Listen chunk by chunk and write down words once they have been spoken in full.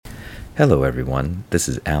Hello everyone, this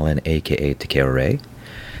is Alan aka Takeo Ray.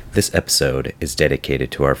 This episode is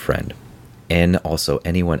dedicated to our friend, and also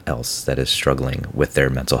anyone else that is struggling with their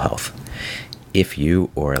mental health. If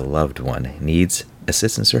you or a loved one needs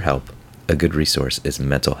assistance or help, a good resource is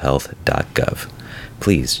mentalhealth.gov.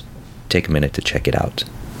 Please take a minute to check it out.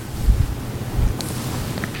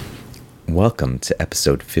 Welcome to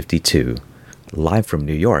episode 52, live from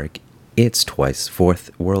New York. It's Twice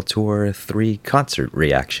 4th World Tour 3 concert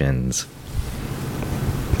reactions.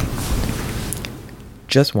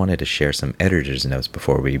 Just wanted to share some editor's notes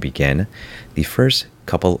before we begin. The first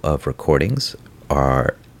couple of recordings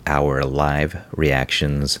are our live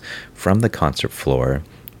reactions from the concert floor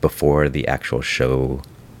before the actual show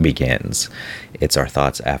begins. It's our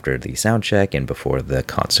thoughts after the sound check and before the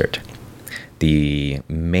concert. The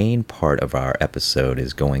main part of our episode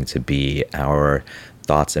is going to be our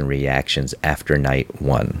thoughts and reactions after night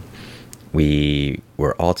one. We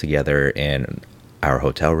were all together in our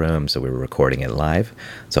hotel room, so we were recording it live.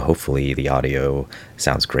 So hopefully the audio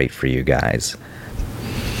sounds great for you guys.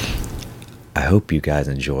 I hope you guys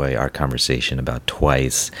enjoy our conversation about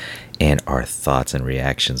Twice and our thoughts and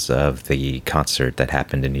reactions of the concert that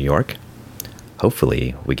happened in New York.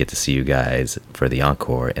 Hopefully we get to see you guys for the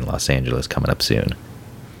encore in Los Angeles coming up soon.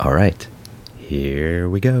 All right, here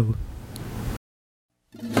we go.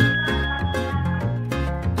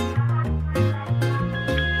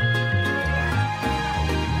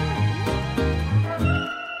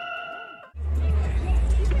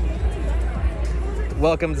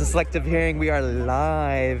 Welcome to Selective Hearing. We are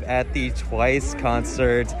live at the Twice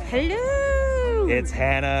concert. Hello! It's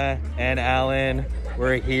Hannah and Alan.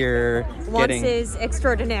 We're here Once is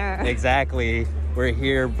extraordinaire. Exactly. We're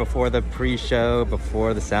here before the pre-show,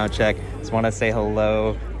 before the sound check. Just want to say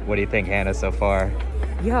hello. What do you think, Hannah, so far?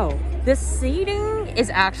 Yo, this seating is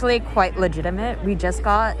actually quite legitimate. We just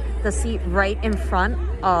got the seat right in front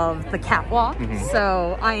of the catwalk,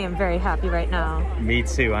 so I am very happy right now. Me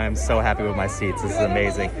too. I am so happy with my seats. This is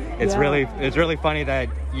amazing. It's really funny that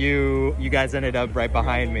you guys ended up right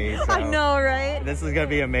behind me. So I know, right? This is gonna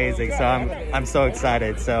be amazing. So I'm so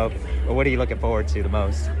excited. So what are you looking forward to the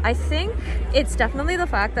most? I think it's definitely the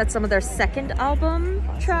fact that some of their second album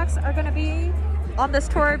tracks are going to be on this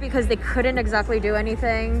tour because they couldn't exactly do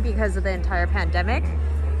anything because of the entire pandemic,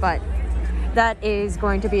 but that is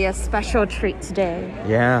going to be a special treat today.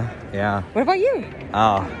 Yeah. What about you?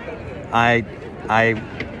 Oh,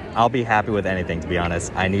 I'll be happy with anything, to be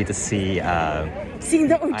honest. I need to see Seeing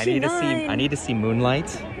the OG9. I need to see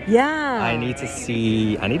Moonlight. Yeah. I need to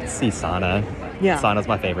see Sana. Yeah. Sana's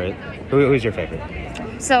my favorite. Who's your favorite?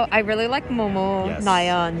 So I really like Momo, Yes.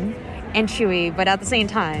 Nayeon, and Chewy, but at the same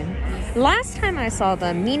time, last time I saw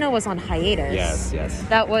them, Nina was on hiatus. Yes.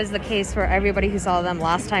 That was the case for everybody who saw them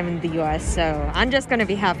last time in the US, so I'm just going to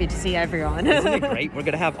be happy to see everyone. Isn't it great? We're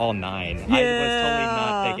going to have all 9. I was totally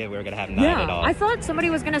not thinking we were going to have 9 at all. I thought somebody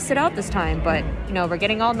was going to sit out this time, but, we're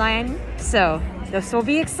getting all 9, so this will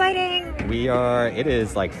be exciting. It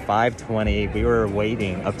is like 5:20. We were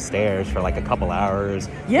waiting upstairs for like a couple hours.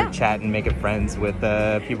 Yeah. We're chatting, making friends with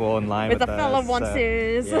the people in line with With the fellow us.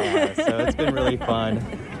 onces. So it's been really fun.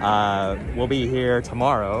 We'll be here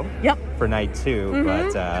tomorrow for night 2,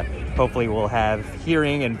 but hopefully we'll have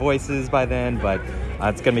hearing and voices by then, but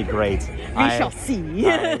it's going to be great. We shall see.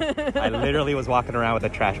 I literally was walking around with a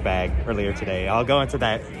trash bag earlier today. I'll go into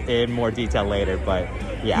that in more detail later, but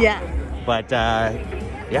yeah. But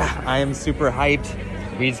I am super hyped.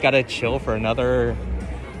 We just got to chill for another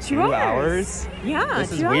 2 hours. Yeah,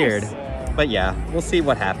 This is 2 hours. weird. But yeah, we'll see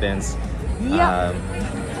what happens. Yeah.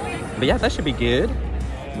 But yeah, that should be good.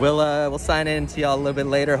 We'll sign in to y'all a little bit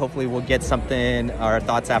later. Hopefully we'll get our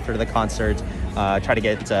thoughts after the concert. Try to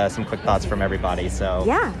get some quick thoughts from everybody. So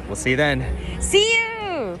Yeah. We'll see you then. See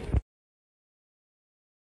you!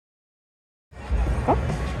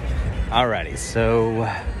 Alrighty, so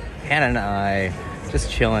Hannah and I just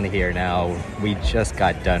chilling here now. We just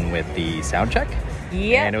got done with the sound check.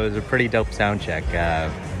 Yeah. And it was a pretty dope sound check.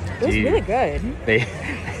 It was really good.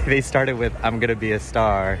 They started with "I'm Gonna Be a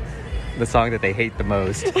Star," the song that they hate the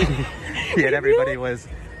most. And everybody was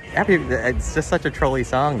happy. It's just such a trolly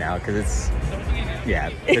song now because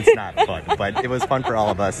it's not fun, but it was fun for all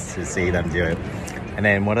of us to see them do it. And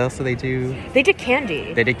then what else did they do? They did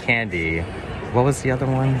Candy. They did Candy. What was the other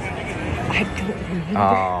one? I don't remember.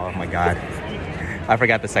 Oh my god, I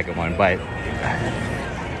forgot the second one, but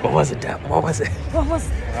What was it, Deb? What was it? What was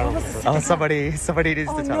the Oh, second somebody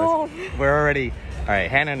needs to tell us. We're already... All right,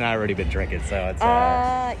 Hannah and I already been drinking, so it's...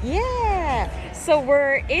 Yeah. So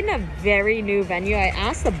we're in a very new venue. I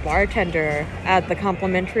asked the bartender at the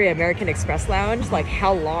complimentary American Express Lounge, like,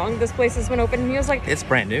 how long this place has been open, and he was like... It's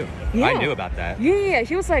brand new. Yeah. I knew about that. Yeah.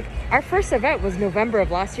 He was like, our first event was November of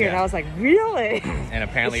last year, and I was like, really? And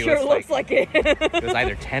apparently it sure looks like it. It was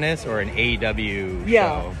either tennis or an AEW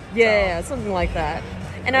show. Yeah, something like that.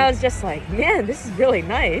 And I was just like, man, this is really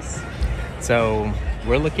nice. So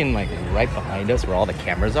we're looking like right behind us where all the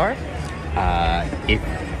cameras are. If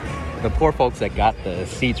the poor folks that got the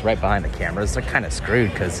seats right behind the cameras, they're kind of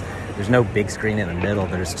screwed because there's no big screen in the middle.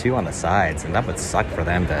 There's two on the sides, and that would suck for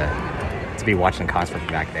them to be watching the concert from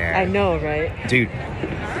back there. I know, right? Dude,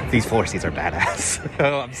 these floor seats are badass.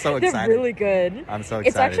 I'm so excited. They're really good. I'm so excited.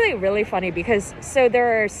 It's actually really funny because so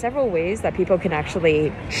there are several ways that people can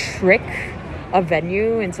actually trick a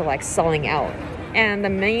venue into like selling out. And the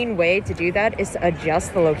main way to do that is to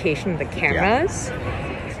adjust the location of the cameras.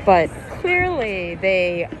 Yeah. But clearly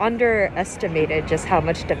they underestimated just how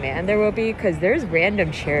much demand there will be because there's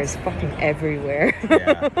random chairs fucking everywhere.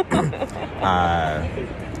 Yeah.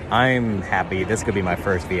 I'm happy. This could be my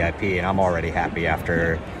first VIP, and I'm already happy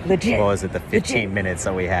after, Legit. What was it, the 15 minutes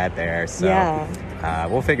that we had there. So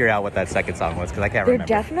we'll figure out what that second song was, because I can't remember.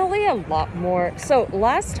 They're definitely a lot more. So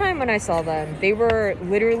last time when I saw them, they were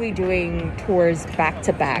literally doing tours back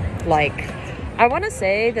to back. Like, I want to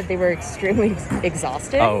say that they were extremely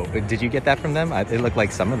exhausted. Oh, did you get that from them? It looked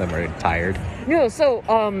like some of them were tired. No, so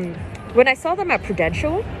when I saw them at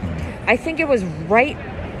Prudential, I think it was right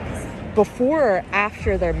before or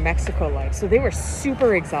after their Mexico leg. So they were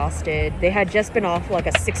super exhausted. They had just been off like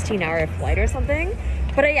a 16-hour flight or something.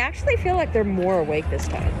 But I actually feel like they're more awake this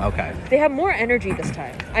time. Okay. They have more energy this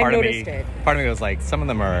time. I noticed it. Part of me was like, some of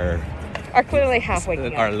them are clearly half waking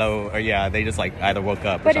up. Are low, or they just like either woke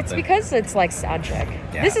up but or something. It's because it's like sound check.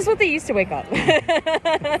 Yeah. This is what they used to wake up. But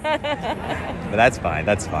that's fine.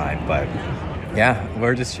 But yeah,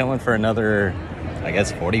 we're just chilling for another, I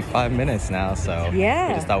guess, 45 minutes now. So yeah,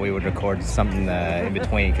 we just thought we would record something in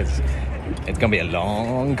between because it's gonna be a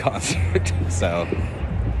long concert. So.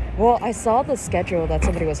 Well, I saw the schedule that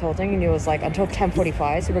somebody was holding, and it was like until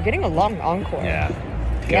 10:45. So we're getting a long encore. Yeah.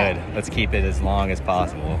 Good. Yeah. Let's keep it as long as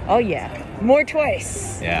possible. Oh yeah, more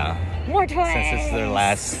twice. Yeah. More twice. Since this is their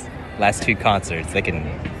last two concerts, they can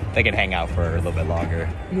hang out for a little bit longer.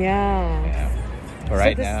 Yeah. But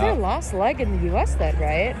right so this now, is their last leg in the U.S. then,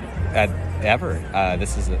 right? Ever.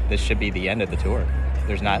 This should be the end of the tour.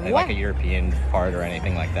 There's not like a European part or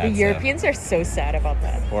anything like that. The Europeans are so sad about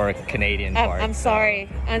that. Or a Canadian part. I'm sorry.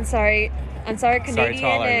 I'm sorry, Canadian sorry to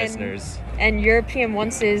all our listeners. And European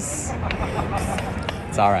once is.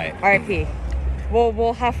 It's all right. RIP.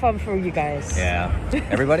 We'll have fun for you guys. Yeah.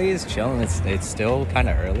 Everybody is chilling. It's still kind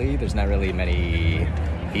of early. There's not really many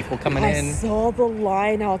people coming in. I saw the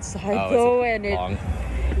line outside though, and long.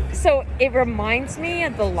 So it reminds me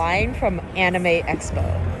of the line from Anime Expo.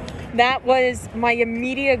 That was my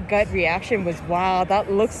immediate gut reaction was, wow, that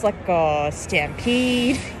looks like a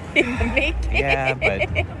stampede in the making. Yeah,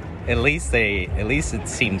 but at least it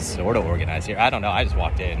seems sort of organized here. I don't know. I just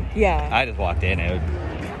walked in. Yeah. I just walked in and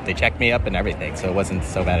they checked me up and everything, so it wasn't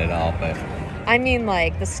so bad at all. But I mean,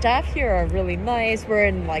 like, the staff here are really nice. We're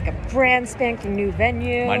in like a brand spanking new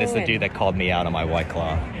venue. Minus the dude that called me out on my White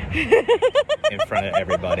Claw in front of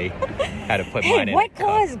everybody. Had to put mine in. White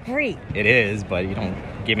Claw is great. It is, but you don't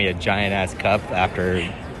give me a giant ass cup after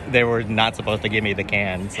they were not supposed to give me the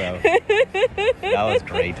can. So that was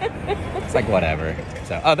great. It's like whatever.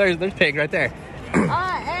 So there's Ping right there.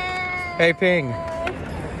 Hey Ping,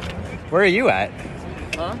 where are you at?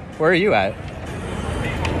 Huh? Where are you at?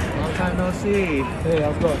 Long time no see. Hey,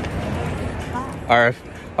 how's it going?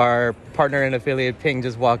 Our partner and affiliate Ping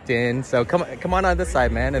just walked in. So come on this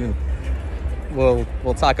side, man, and we'll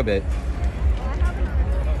talk a bit.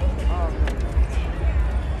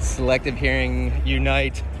 Selective Hearing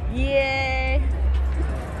Unite. Yay.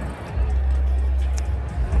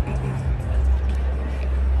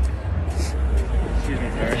 Excuse me,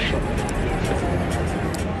 sir.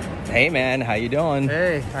 Hey man, how you doing?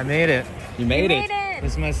 Hey, I made it. You made it.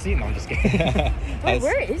 This is my seat. No, I'm just kidding. Wait,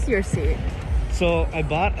 where is your seat? So I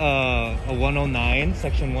bought a 109,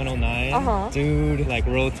 section 109. Uh-huh. Dude, like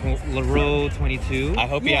row 22. I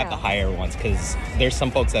hope you have the higher ones, because there's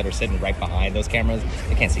some folks that are sitting right behind those cameras.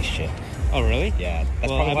 They can't see shit. Oh, really? Yeah. That's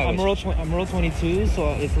well, probably why I'm row 22,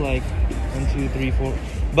 so it's like 1, 2, 3, 4.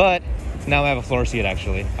 But now I have a floor seat,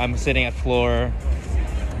 actually. I'm sitting at floor,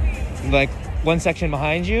 like one section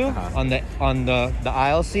behind you, on the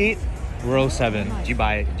aisle seat. Row 7. Nice. Did you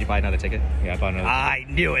buy another ticket? Yeah, I bought another. I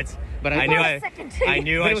knew it. But I I knew bought a I. second ticket. I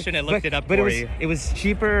knew I shouldn't have looked it up but for it was, you. It was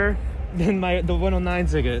cheaper than the 109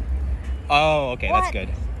 ticket. Oh, okay, that's What? good.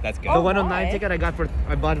 That's good. The Oh, 109 why? ticket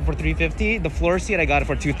I bought it for $350. The floor seat I got it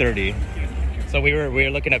for $230. So we were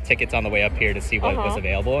looking up tickets on the way up here to see what was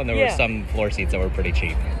available, and there were Yeah. some floor seats that were pretty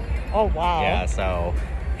cheap. Oh wow. Yeah, so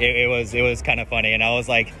it was kind of funny, and I was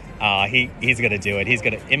like, he's gonna do it. He's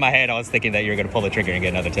gonna. In my head, I was thinking that you're gonna pull the trigger and get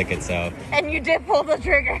another ticket. And you did pull the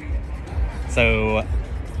trigger. So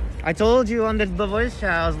I told you on the voice chat,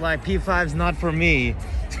 I was like, P5's not for me.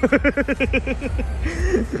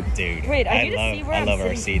 dude, Wait, I need to see where I I'm love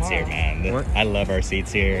our sitting seats here, tomorrow. man. What? I love our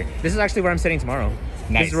seats here. This is actually where I'm sitting tomorrow.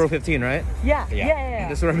 Nice. This is row 15, right? Yeah. Yeah. Yeah.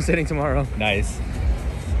 This is where I'm sitting tomorrow. Nice.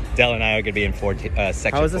 Dell and I are gonna be in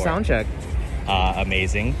section How was the 4. sound check?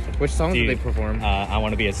 Amazing. Which songs did Dude, they perform? I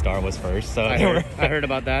Want to Be a Star was first, so I heard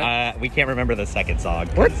about that. we can't remember the second song.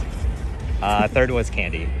 What? Third was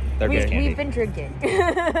Candy. Third was Candy. We've been drinking.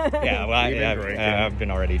 Yeah, well, You've been drinking. I've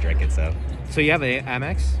been already drinking, so. So you have an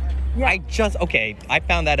Amex? Yeah. I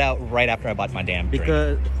found that out right after I bought my damn drink.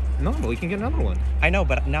 Because no, but we can get another one. I know,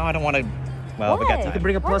 but now I don't want to. Well, we got Why? You time. can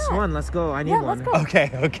bring a Why plus not? one. Let's go. I need Yeah, one. let's go.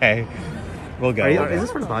 Okay. We'll go. Are you, we'll go. is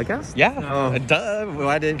this for the podcast? Yeah. Oh. Duh.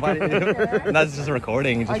 Why did? That's just a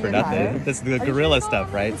recording, just Are for you nothing. tired? This is the Are you gorilla sure?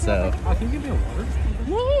 stuff, right? So. Can you give me a water?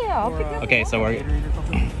 Yeah. I'll pick you up. Okay, so we're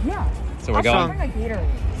Yeah. so we're I'll going. bring a Gatorade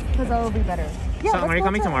because that will be better. Yeah. So, let's are you go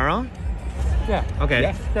coming to- tomorrow? Yeah. Okay.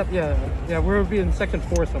 Yeah. Yeah. We'll be in section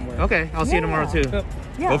 4 somewhere. Okay. I'll see you tomorrow too. Yep.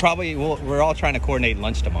 Yeah. We're all trying to coordinate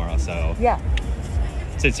lunch tomorrow. So Yeah.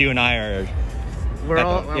 since you and I are. We're That's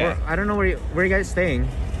all. all, yeah. I don't know where you guys staying.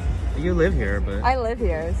 You live here, but I live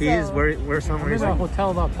here. So. he's where I'm somewhere. in a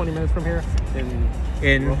hotel about 20 minutes from here in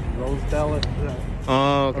In. Rosedale.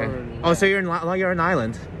 Oh, okay. Or- Oh, so you're in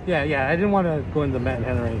Island. Yeah. I didn't want to go into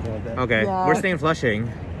Manhattan or anything like that. Okay. Yeah. We're staying Flushing.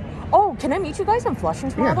 Oh, can I meet you guys in Flushing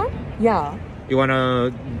tomorrow? Yeah. Then? You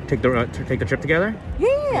wanna take the trip together?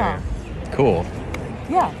 Yeah. Cool.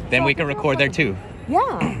 Yeah. Then So we I'll can pick you record up there a- too. Yeah.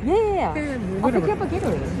 I'll pick whatever. you up a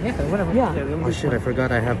Gatorade. Yeah, whatever. Yeah. Oh shit! I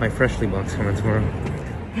forgot I have my Freshly box coming tomorrow.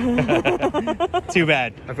 Too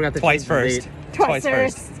bad. I forgot to Twice change the first. date. Twice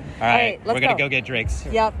first. first. All right, let's we're gonna go. go get drinks.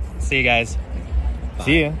 Yep. See you guys.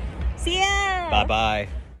 See ya. See ya. Bye bye.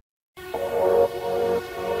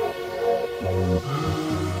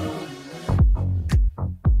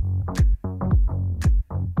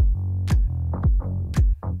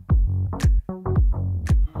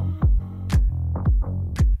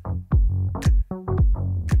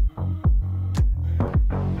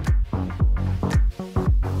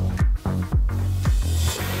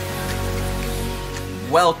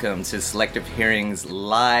 Welcome to Selective Hearing's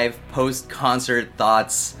live post-concert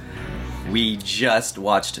thoughts. We just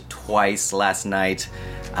watched Twice last night,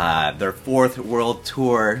 their 4th world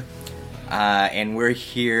tour, and we're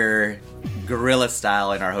here guerrilla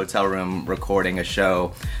style in our hotel room recording a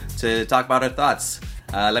show to talk about our thoughts.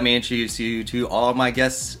 Let me introduce you to all my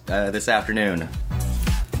guests this afternoon.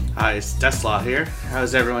 Hi, it's Deslaw here.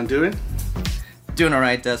 How's everyone doing? Doing all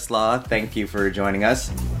right, Deslaw. Thank you for joining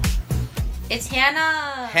us. It's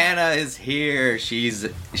Hannah. Hannah is here. She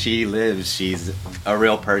lives. She's a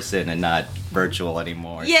real person and not virtual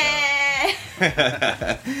anymore. Yeah.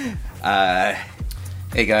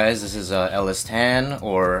 Hey guys, this is Ellis Tan,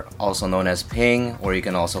 or also known as Ping, or you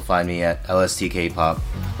can also find me at LSTK Pop.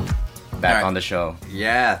 Back Alright. on the show.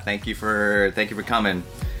 Yeah, thank you for coming.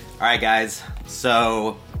 All right, guys.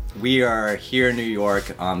 So we are here in New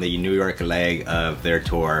York on the New York leg of their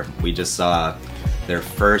tour. We just saw their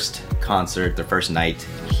first concert, their first night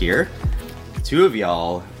here. 2 of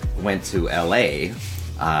y'all went to LA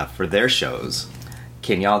for their shows.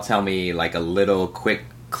 Can y'all tell me like a little quick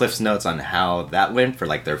Cliff's Notes on how that went for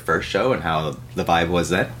like their first show and how the vibe was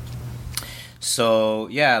then? So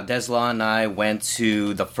yeah, Desla and I went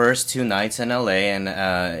to the first 2 nights in LA, and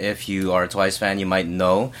if you are a Twice fan, you might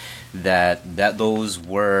know that those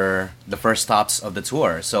were the first stops of the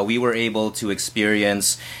tour. So we were able to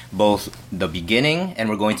experience both the beginning, and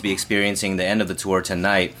we're going to be experiencing the end of the tour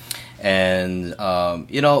tonight. And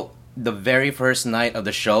the very first night of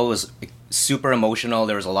the show was super emotional.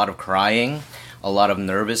 There was a lot of crying, a lot of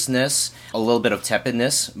nervousness, a little bit of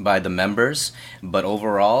tepidness by the members, but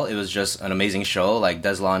overall it was just an amazing show. Like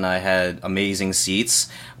Desla and I had amazing seats.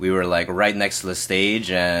 We were like right next to the stage,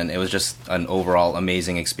 and it was just an overall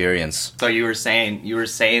amazing experience. So you were saying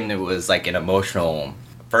it was like an emotional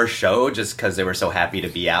first show just because they were so happy to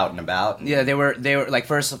be out and about? Yeah, they were like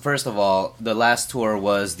first of all, the last tour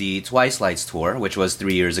was the Twice Lights tour, which was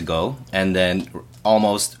 3 years ago, and then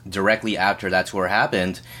almost directly after that tour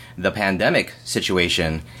happened, the pandemic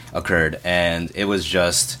situation occurred, and it was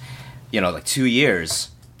just, like 2 years,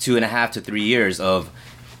 2.5 to 3 years of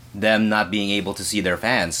them not being able to see their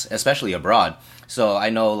fans, especially abroad. So I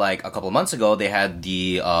know like a couple months ago they had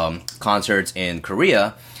the concerts in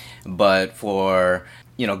Korea, but for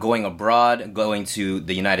going abroad, going to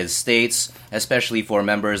the United States, especially for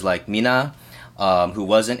members like Mina, who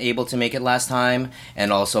wasn't able to make it last time,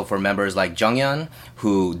 and also for members like Junghyun,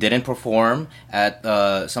 who didn't perform at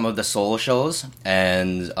some of the Seoul shows,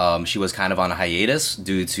 and she was kind of on a hiatus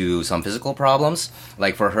due to some physical problems.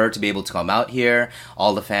 Like for her to be able to come out here,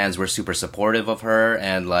 all the fans were super supportive of her,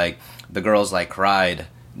 and like the girls like cried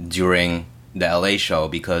during the LA show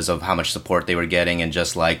because of how much support they were getting and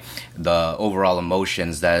just like the overall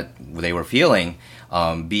emotions that they were feeling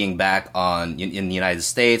being back in the United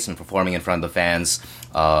States and performing in front of the fans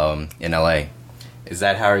in LA. Is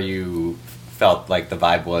that how you felt like the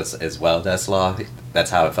vibe was as well, Deslaw?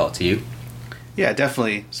 That's how it felt to you? Yeah,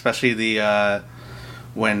 definitely. Especially the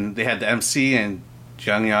when they had the MC and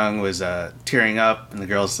Junghyun was tearing up, and the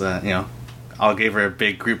girls, all gave her a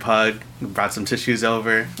big group hug, brought some tissues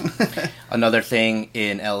over. Another thing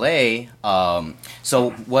in LA,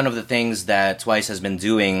 so one of the things that Twice has been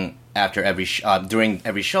doing after during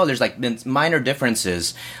every show, there's like been minor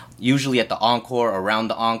differences. Usually at the encore, around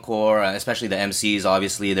the encore, especially the MCs,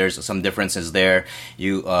 obviously there's some differences there.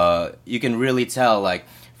 You can really tell like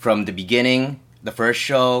from the beginning, the first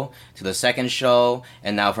show to the second show,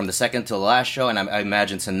 and now from the second to the last show, and I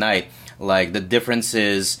imagine tonight, like the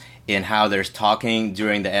differences in how they're talking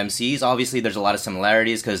during the MCs. Obviously, there's a lot of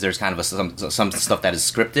similarities because there's kind of some stuff that is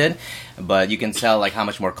scripted, but you can tell like how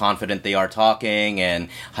much more confident they are talking and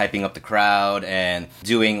hyping up the crowd and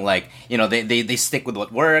doing like, they stick with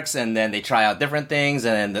what works, and then they try out different things,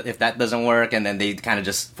 and if that doesn't work, and then they kind of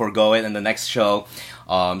just forgo it in the next show.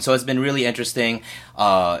 So it's been really interesting.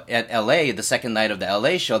 At LA, the second night of the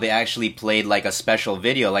LA show, they actually played like a special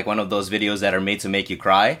video, like one of those videos that are made to make you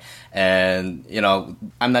cry. And,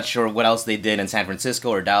 I'm not sure what else they did in San Francisco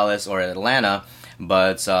or Dallas or Atlanta,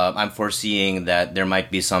 but I'm foreseeing that there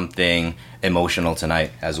might be something emotional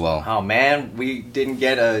tonight as well. Oh man, we didn't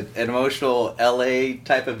get an emotional LA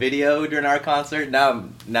type of video during our concert. Now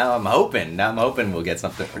I'm hoping we'll get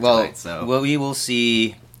something for tonight. So we will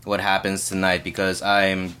see what happens tonight, because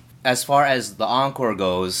as far as the encore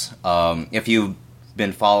goes, if you've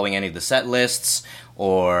been following any of the set lists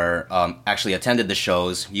or actually attended the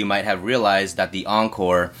shows, you might have realized that the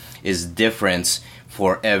encore is different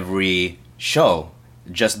for every show,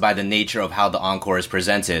 just by the nature of how the encore is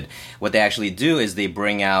presented. What they actually do is they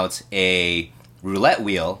bring out a roulette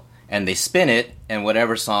wheel and they spin it, and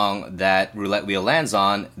whatever song that roulette wheel lands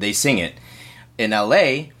on, they sing it. In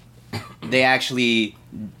LA, they actually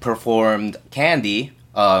performed Candy,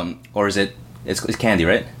 or is it's Candy,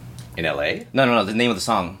 right? In LA? No, the name of the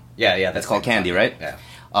song. Yeah, that's called Candy, song. Right?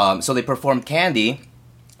 Yeah. So they performed Candy,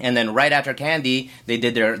 and then right after Candy, they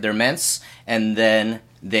did their ments, and then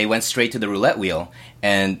they went straight to the roulette wheel,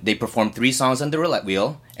 and they performed 3 songs on the roulette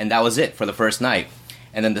wheel, and that was it for the first night.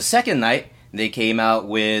 And then the second night, they came out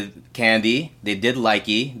with Candy, they did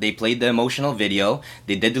Likey, they played the emotional video,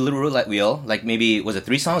 they did the little roulette wheel, like maybe, was it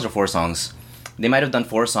 3 songs or 4 songs? They might have done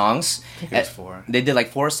 4 songs. I think it was 4. They did like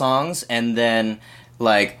 4 songs, and then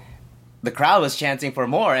like the crowd was chanting for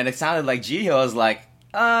more, and it sounded like Jihyo was like,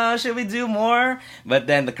 should we do more? But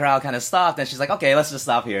then the crowd kind of stopped, and she's like, okay, let's just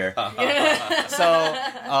stop here. So,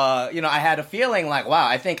 I had a feeling like, wow,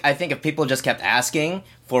 I think if people just kept asking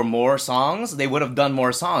for more songs, they would have done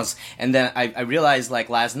more songs. And then I realized like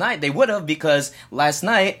last night they would have, because last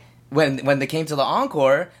night, when they came to the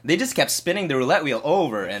encore, they just kept spinning the roulette wheel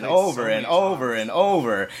over and over and over and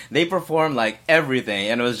over. They performed like everything,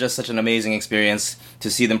 and it was just such an amazing experience to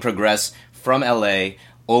see them progress from LA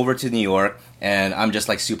over to New York. And I'm just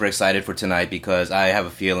like super excited for tonight, because I have a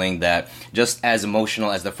feeling that just as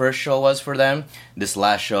emotional as the first show was for them, this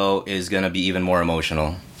last show is gonna be even more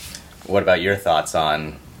emotional. What about your thoughts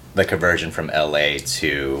on the conversion from LA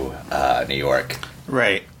to New York?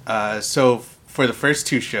 Right. So for the first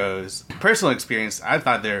 2 shows, personal experience, I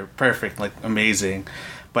thought they were perfect, like amazing.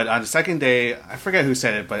 But on the second day, I forget who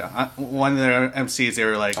said it, but one of their MCs, they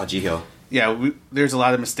were like, Oh, Jihyo. Yeah, there's a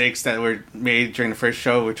lot of mistakes that were made during the first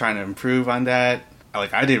show. We're trying to improve on that.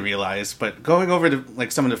 Like, I didn't realize, but going over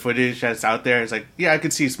some of the footage that's out there, it's like, yeah, I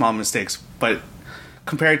could see small mistakes, but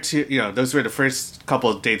compared to those were the first couple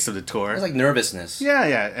of dates of the tour. It was like nervousness. Yeah,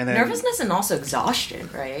 and then Nervousness and also exhaustion,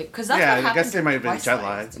 right? Because that's yeah, what I happened guess they to might have been Twice jet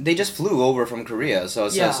Lights. lagged. They just flew over from Korea, so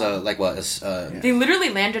it's Yeah. like what? It's, They literally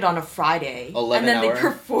landed on a Friday, 11 and then hour. they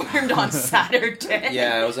performed on Saturday.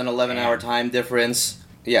 Yeah, it was an 11-hour time difference.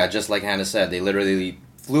 Yeah, just like Hannah said, they literally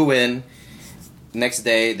flew in. Next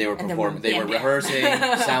day, they were And then performing. They were bam, bam. rehearsing,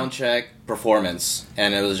 sound check, performance,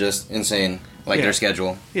 and it was just insane. Like Yeah. their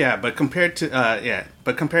schedule. Yeah, but comparing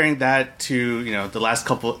that to the last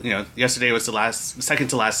couple, yesterday was the second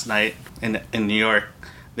to last night in New York.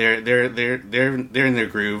 They're in their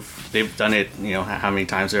groove. They've done it, how many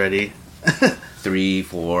times already? 3,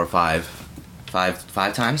 4,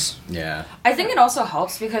 5 times. Yeah. I think it also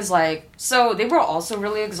helps because so they were also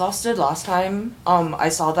really exhausted last time I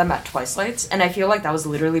saw them at Twice Lights, and I feel like that was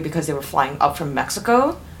literally because they were flying up from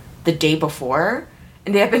Mexico the day before,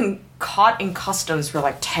 and they had been caught in customs for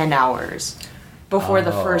 10 hours before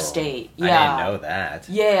the first date. Yeah. I didn't know that.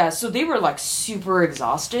 Yeah, so they were super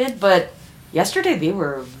exhausted, but yesterday they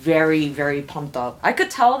were very, very pumped up. I could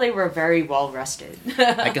tell they were very well rested.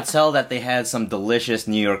 I could tell that they had some delicious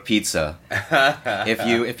New York pizza.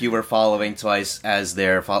 If you were following Twice as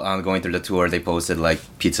they're going through the tour, they posted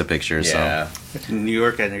pizza pictures. Yeah. New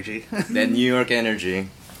York energy. So that New York energy.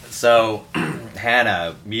 So,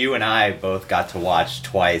 Hannah, you and I both got to watch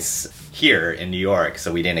Twice here in New York,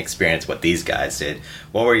 so we didn't experience what these guys did.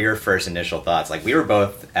 What were your first initial thoughts? We were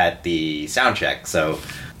both at the sound check, so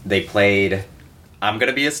they played I'm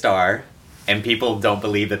Gonna Be a Star, and people don't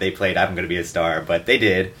believe that they played I'm Gonna Be a Star, but they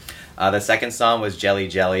did. The second song was Jelly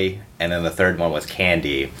Jelly, and then the third one was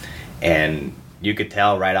Candy, and you could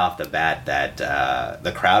tell right off the bat that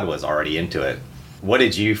the crowd was already into it. What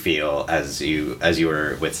did you feel as you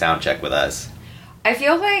were with soundcheck with us? I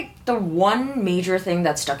feel like the one major thing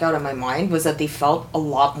that stuck out in my mind was that they felt a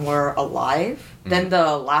lot more alive than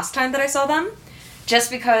the last time that I saw them.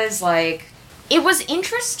 Just because, it was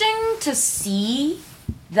interesting to see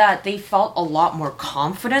that they felt a lot more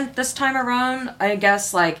confident this time around. I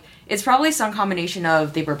guess, it's probably some combination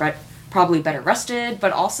of they were probably better rested,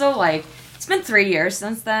 but also, it's been 3 years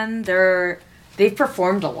since then. They've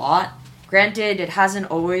performed a lot. Granted, it hasn't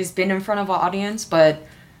always been in front of an audience, but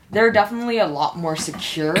they're definitely a lot more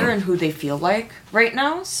secure in who they feel like right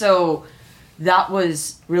now. So that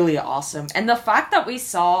was really awesome. And the fact that we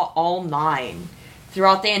saw all 9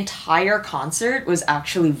 throughout the entire concert was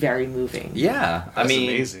actually very moving. Yeah, That's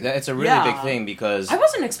amazing. It's a really Yeah. big thing because I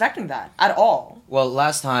wasn't expecting that at all. well,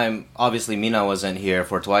 last time obviously Mina wasn't here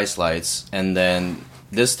for Twice Lights, and then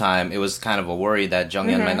this time it was kind of a worry that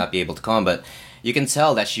Junghyun might not be able to come, but you can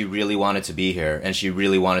tell that she really wanted to be here and she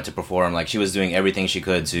really wanted to perform. She was doing everything she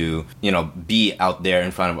could to, be out there in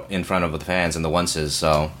front of the fans and the onces.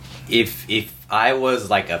 So if I was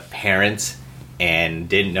a parent and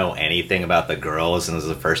didn't know anything about the girls and this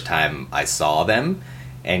was the first time I saw them,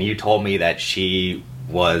 and you told me that she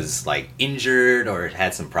was injured or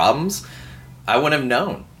had some problems, I wouldn't have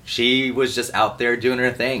known. She was just out there doing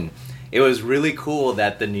her thing. It was really cool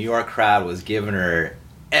that the New York crowd was giving her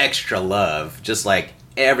extra love, just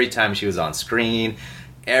every time she was on screen,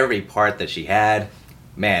 every part that she had.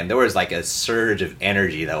 Man, there was a surge of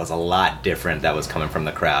energy that was a lot different that was coming from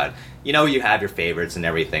the crowd. You have your favorites and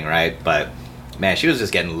everything, right? But man, she was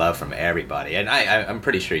just getting love from everybody, and I'm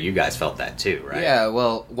pretty sure you guys felt that too, right? yeah,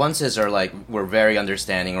 well, onces are we're very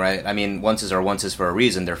understanding, right? I mean, onces are onces for a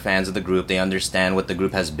reason. They're fans of the group. They understand what the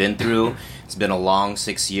group has been through. It's been a long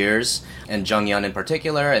 6 years, and Junghyun in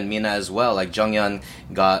particular, and Mina as well. Junghyun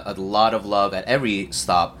got a lot of love at every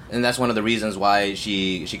stop, and that's one of the reasons why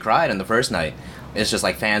she cried on the first night. It's just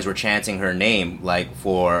fans were chanting her name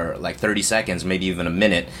for 30 seconds, maybe even a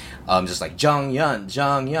minute, just Junghyun,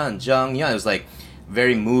 Junghyun, Junghyun. It was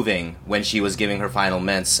very moving when she was giving her final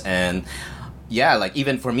mints, and yeah,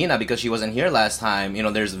 even for Mina, because she wasn't here last time,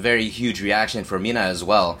 there's a very huge reaction for Mina as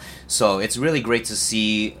well. So it's really great to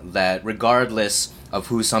see that regardless of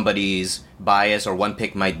who somebody's bias or one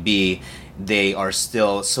pick might be, they are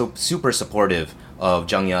still so super supportive of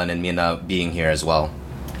Junghyun and Mina being here as well.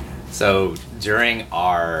 So during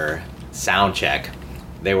our sound check,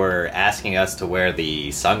 they were asking us to wear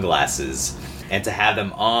the sunglasses and to have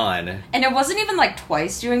them on. And it wasn't even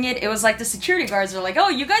Twice doing it. It was the security guards were oh,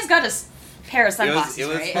 you guys got a pair of sunglasses, It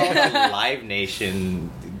was right? from the Live Nation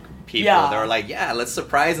people. Yeah. They were yeah, let's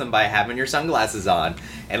surprise them by having your sunglasses on.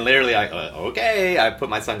 And literally, okay, I put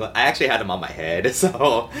my sunglasses. I actually had them on my head,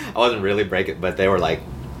 so I wasn't really breaking. But they were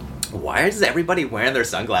why is everybody wearing their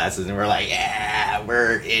sunglasses? And we're yeah,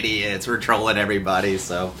 we're idiots. We're trolling everybody.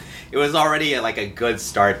 So it was already a good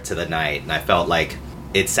start to the night, and I felt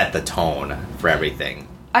it set the tone for everything.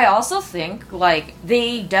 I also think like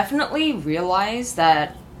they definitely realize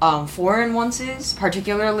that foreign ones,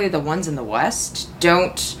 particularly the ones in the West,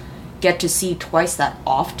 don't get to see Twice that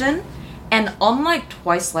often. And unlike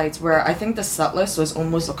Twice Lights, where I think the set list was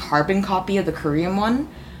almost a carbon copy of the Korean one,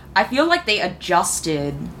 I feel like they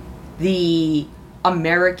adjusted the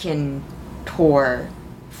American tour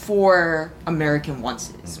for American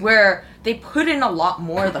Onces, where they put in a lot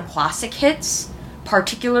more of the classic hits,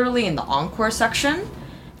 particularly in the encore section,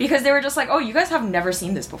 because they were just like, oh, you guys have never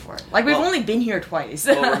seen this before. Like, we've only been here twice.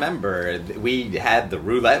 Well, remember, we had the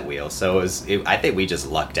roulette wheel, so I think we just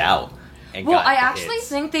lucked out. And Well, got I the actually hits.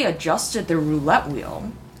 think they adjusted the roulette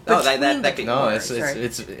wheel. Oh, that between could No,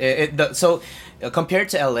 work. so compared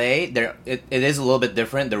to LA, it is a little bit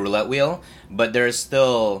different, the roulette wheel, but there's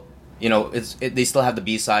still, they still have the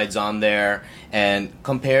B-sides on there, and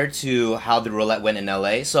compared to how the roulette went in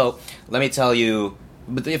LA, so let me tell you,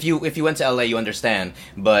 but if you went to LA, you understand,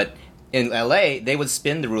 but in LA, they would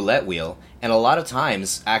spin the roulette wheel, and a lot of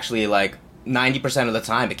times, actually, like 90% of the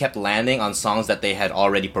time, it kept landing on songs that they had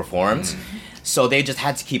already performed. So they just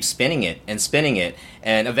had to keep spinning it,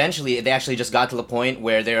 and eventually they actually just got to the point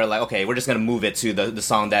where they were like, okay, we're just gonna move it to the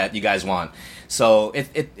song that you guys want. So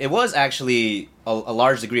it was actually a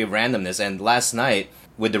large degree of randomness, and last night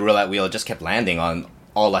with the roulette wheel, it just kept landing on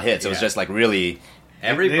all the hits. It was Yeah. just like really, They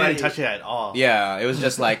Everybody didn't touch it at all. yeah, it was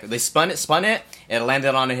just like they spun it, and it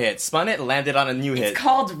landed on a hit. Spun it landed on a new hit. It's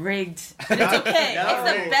called rigged. But it's okay.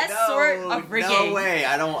 it's the best sort of rigging. No way.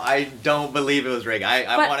 I don't believe it was rigged.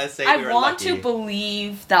 I But want to say I we were want lucky. to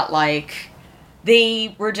believe that, like,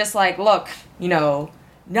 they were just like, look,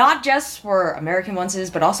 not just for American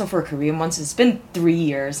Onces, but also for Korean Onces. It's been 3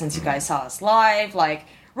 years since you guys saw us live. Like,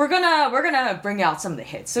 we're gonna bring out some of the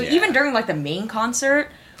hits. So Yeah. even during like the main concert,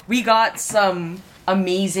 we got some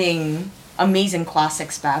amazing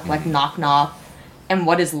classics back, like Knock Knock and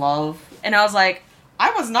What Is Love. And I was like,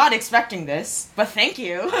 I was not expecting this, but thank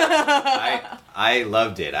you. I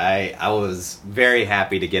loved it. I was very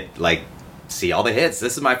happy to get see all the hits.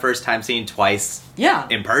 This is my first time seeing Twice Yeah.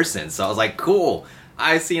 in person, so I was like, cool.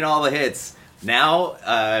 I've seen all the hits. Now,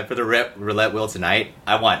 for the roulette wheel tonight,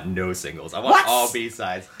 I want no singles. I want What? all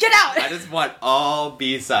B-sides. Get out! I just want all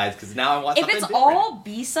B-sides because now I want If something it's different. all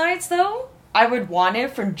B-sides, though, I would want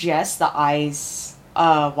it from just the Eyes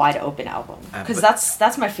Wide Open album. Because but-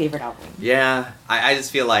 that's my favorite album. Yeah, I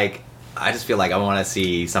just feel like I want to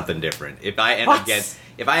see something different. If I end What?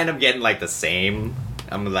 up getting like the same,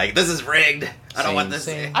 I'm like, this is rigged. I don't want this.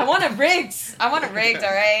 Same. I want it rigged.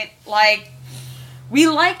 Alright? Like, we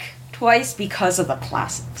like Twice because of the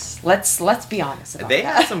classics. Let's be honest about They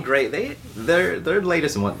that. have some great. Their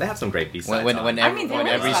latest one. They have some great B-sides. When on. I mean, they when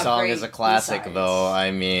always every have song great is a classic, B-sides. though, I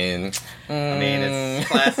mean, it's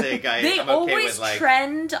classic. They I'm okay always with like.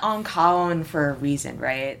 trend on Kaon for a reason,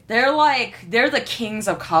 right? They're the kings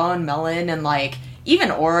of Kaon Melon and like even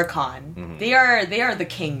Oricon. Mm-hmm. They are the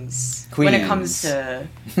kings when it comes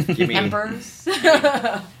Queens. to Give me, embers. give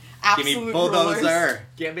me Absolute bulldozer. rulers.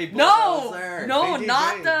 Give me No, bulldozer. no, Big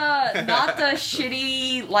not DJ. the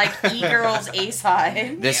shitty like e-girls A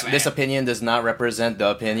side. this opinion does not represent the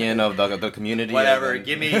opinion of the community. Whatever, and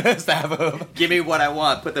give me- staff of. Give me what I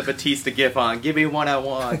want. Put the Batista gif on. Give me what I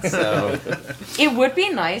want. So It would be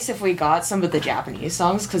nice if we got some of the Japanese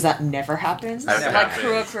songs because that never happens. That never like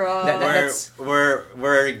happens. Kura That- Kura. that's-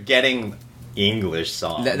 we're getting English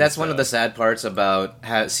songs. That's one of the so. sad parts about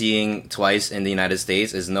seeing Twice in the United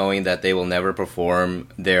States is knowing that they will never perform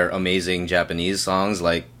their amazing Japanese songs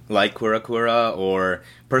like Kura Kura, or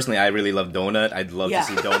personally I really love Donut. I'd love Yeah. to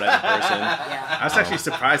see Donut in person. Yeah. I was actually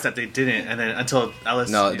surprised that they didn't, and then until Ellis.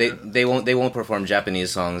 No, you know, they won't perform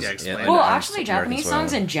Japanese songs. Yeah, explain. Well, on actually, American Japanese soil.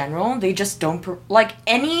 songs in general, they just don't like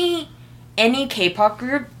any K-pop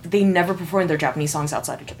group. They never perform their Japanese songs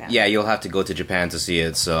outside of Japan. Yeah, you'll have to go to Japan to see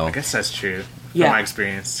it. So I guess that's true. Yeah. From my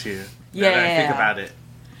experience too. Yeah, Now that I think yeah. about it.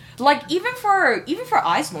 Like even for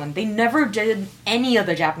Ice One, they never did any of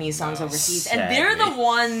the Japanese songs overseas, and they're the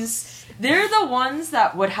ones. They're the ones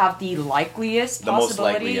that would have the likeliest The most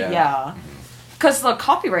possibility. likely, yeah. Because the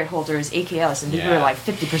copyright holder is AKS, and they were Yeah. like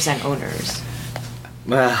 50% owners.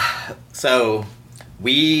 So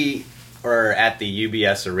we are at the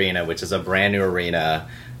UBS Arena, which is a brand new arena,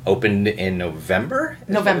 opened in November.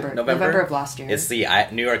 November of last year. It's the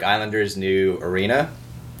New York Islanders' new arena.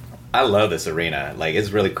 I love this arena. Like,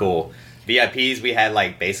 it's really cool. VIPs, we had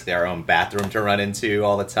like basically our own bathroom to run into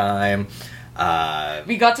all the time.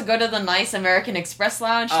 We got to go to the nice American Express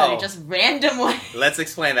lounge that Oh. we just randomly. Let's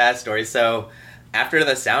explain that story. So after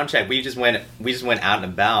the sound check, we just went out and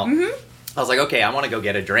about. Mm-hmm. I was like, okay, I want to go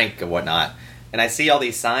get a drink and whatnot. and I see all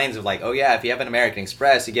these signs of like, oh yeah, if you have an American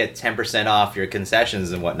Express, you get 10% off your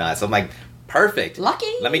concessions and whatnot. So I'm like, perfect.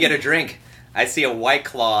 Lucky. Let me get a drink. I see a White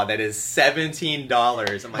Claw that is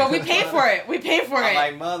 $17. I'm like, But we paid for it. We paid for I'm it.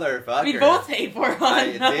 like, motherfucker. We both paid for it.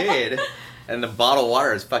 I did. And the bottle of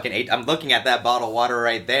water is fucking $8. I'm looking at that bottle of water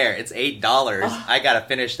right there. It's $8. I gotta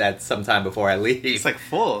finish that sometime before I leave. It's like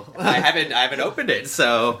full. I haven't opened it.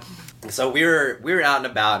 So we were out and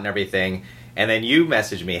about and everything, and then you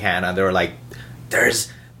messaged me, Hannah. They were like,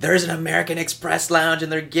 there's an American Express lounge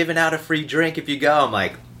and they're giving out a free drink if you go. I'm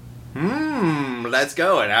like, let's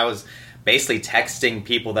go. And I was basically texting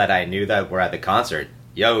people that I knew that were at the concert.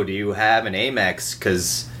 Yo, do you have an Amex?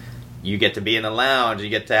 Because you get to be in the lounge, you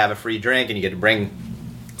get to have a free drink, and you get to bring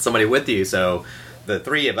somebody with you. So the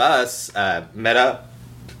three of us met up,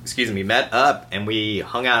 and we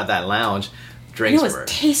hung out at that lounge. Drinks It was were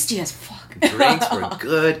tasty as fuck. drinks were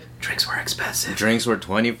good. Drinks were expensive. Drinks were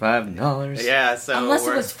 $25. Yeah, so Unless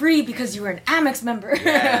it was free because you were an Amex member.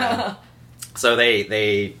 Yeah. So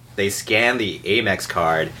they scan the Amex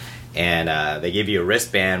card, and they give you a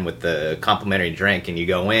wristband with the complimentary drink, and you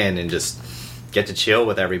go in and just get to chill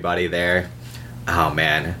with everybody there. Oh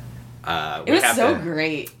man, It was so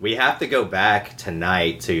great. We have to go back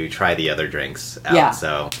tonight to try the other drinks out. Yeah.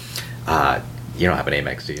 So you don't have an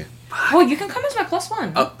Amex, do you? Well, you can come as my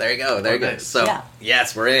 +1. Oh, there you go. There you go. nice. So Yeah.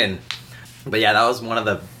 yes, we're in. But yeah, that was one of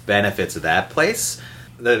the benefits of that place.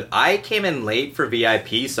 I came in late for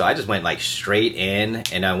VIP, so I just went like straight in,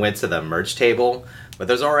 and I went to the merch table. But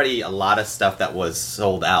there's already a lot of stuff that was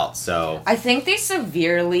sold out. So I think they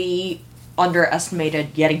severely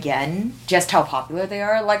underestimated yet again just how popular they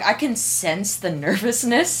are. Like, I can sense the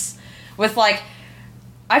nervousness with, like,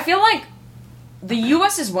 I feel like the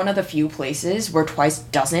US is one of the few places where Twice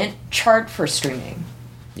doesn't chart for streaming.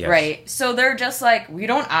 Yes. Right? So they're just like, we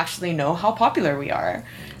don't actually know how popular we are.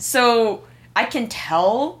 So I can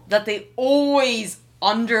tell that they always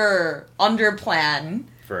underplan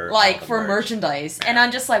For like all the for merch. merchandise. And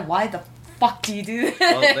I'm just like, why the fuck do you do this?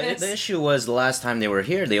 Well, the issue was the last time they were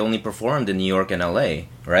here, they only performed in New York and LA,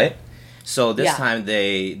 right? So this Yeah. time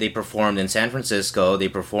they performed in San Francisco, they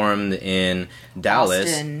performed in Dallas,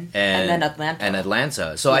 Austin, and then Atlanta. and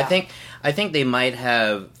Atlanta. So Yeah. I think they might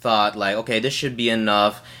have thought like, okay, this should be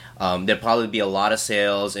enough. There'll probably be a lot of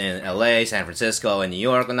sales in LA, San Francisco, and New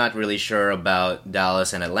York. I'm not really sure about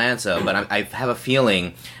Dallas and Atlanta, but I have a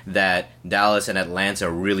feeling that Dallas and Atlanta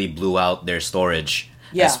really blew out their storage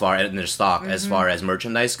Yeah. as far in their stock as far as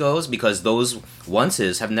merchandise goes, because those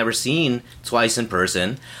onces have never seen Twice in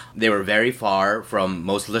person. They were very far from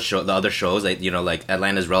most of the other shows. Like, you know, like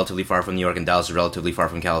Atlanta's relatively far from New York and Dallas is relatively far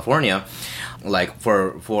from California. Like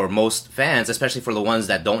for most fans, especially for the ones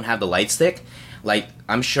that don't have the light stick, like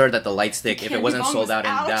I'm sure that the light stick, if it Candy wasn't Bomb sold was out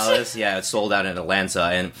in out. Dallas, yeah, it's sold out in Atlanta,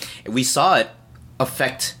 and we saw it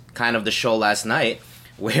affect kind of the show last night,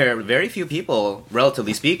 where very few people,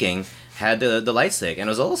 relatively speaking, had the light stick, and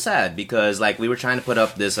it was a little sad because like we were trying to put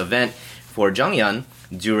up this event for Jungyeon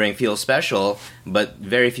during Feel Special, but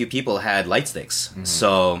very few people had light sticks.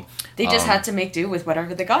 So They just had to make do with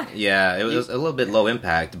whatever they got. yeah, it was a little bit low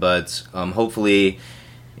impact, but hopefully,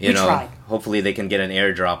 We tried. hopefully they can get an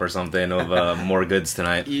airdrop or something of more goods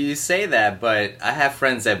tonight. you say that, but I have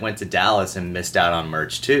friends that went to Dallas and missed out on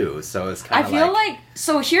merch too. So it's I kind of feel like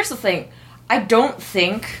so here's the thing. I don't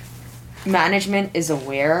think management is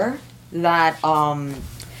aware that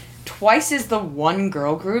Twice is the one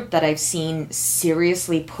girl group that I've seen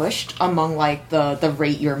seriously pushed among like the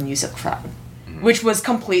rate your music crowd, which was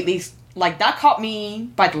completely like that caught me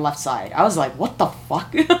by the left side. I was like, what the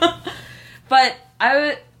fuck? But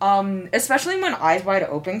I especially when Eyes Wide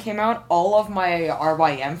Open came out, all of my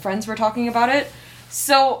RYM friends were talking about it.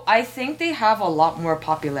 So I think they have a lot more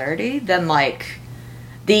popularity than like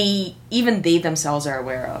they themselves are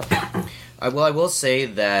aware of. Well, I will say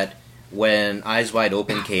that when Eyes Wide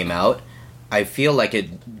Open came out, I feel like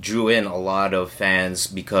it drew in a lot of fans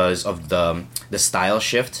because of the style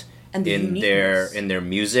shift And the in their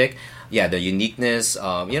music. Yeah, the uniqueness.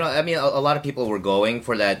 I mean, a lot of people were going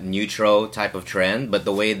for that neutro type of trend, but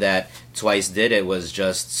the way that Twice did it was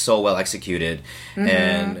just so well executed.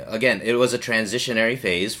 And again, it was a transitionary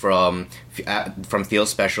phase from Feel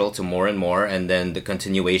Special to More and More, and then the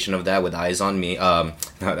continuation of that with Eyes on Me.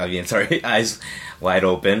 Eyes Wide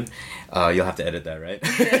Open. You'll have to edit that, right?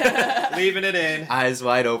 leaving it in. Eyes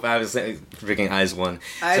Wide Open. I was saying, freaking Eyes One.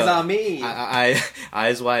 Eyes on me.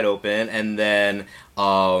 Eyes Wide Open, and then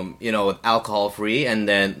with Alcohol Free, and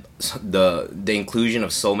then the inclusion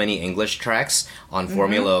of so many English tracks on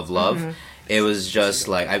Formula of Love. It was just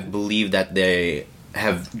like, I believe that they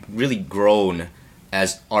have really grown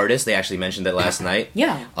as artists. They actually mentioned that last night.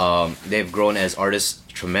 Yeah. They've grown as artists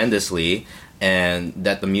tremendously, and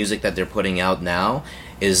that the music that they're putting out now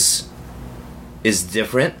is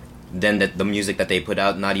different than the music that they put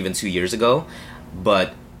out not even 2 years ago,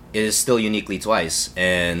 but it is still uniquely Twice.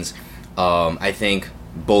 And I think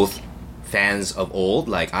both fans of old,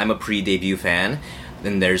 like I'm a pre-debut fan,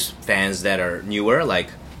 then there's fans that are newer, like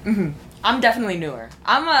I'm definitely newer.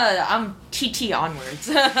 I'm TT onwards.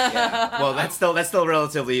 well, that's still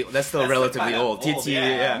relatively old. old, TT,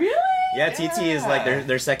 yeah. Really? Yeah, TT is like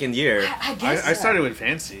their second year. I guess I started with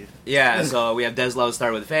Fancy. Yeah, so we have Deslo who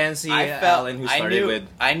started with Fancy, Alan who started with.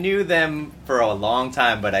 I knew them for a long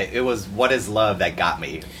time, but it was What Is Love that got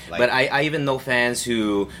me. Like, But I even know fans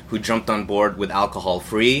who jumped on board with Alcohol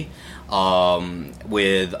Free,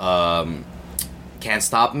 with Can't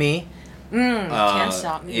Stop Me. Can't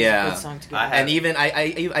Stop Me. Yeah, Is a good song to go. and even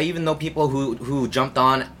I even know people who jumped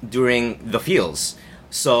on during The Feels.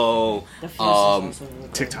 So The Fuse is also really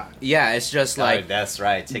good. TikTok. yeah, it's just oh, like that's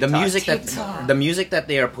right. the TikTok. music that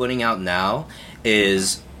they are putting out now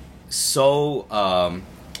is so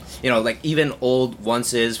like even old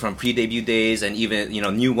onces from pre-debut days, and even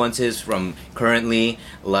new onces from currently,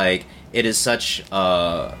 like it is such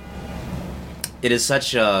a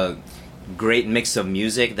great mix of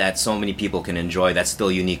music that so many people can enjoy, that's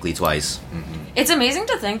still uniquely Twice. It's amazing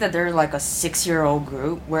to think that they're like a 6-year-old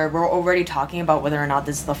group where we're already talking about whether or not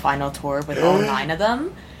this is the final tour with all 9 of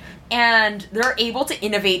them. And they're able to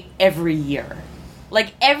innovate every year.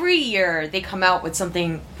 Like every year they come out with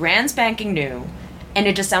something brand spanking new, and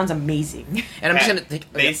it just sounds amazing. And I'm just gonna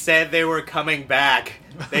think They said they were coming back.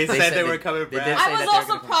 They said they were coming they back. did I say was that they're also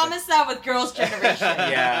gonna come promised that with Girls' Generation.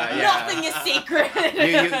 Yeah. Nothing is sacred.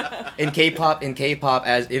 In K-pop,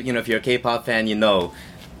 as if you're a K-pop fan,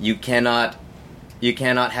 you cannot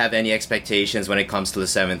have any expectations when it comes to the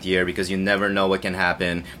 7th year, because you never know what can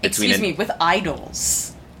happen between. Excuse me, with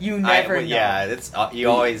idols, you never know. Yeah, it's you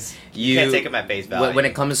always you can't take them at face value. When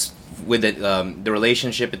it comes with the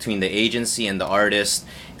relationship between the agency and the artist,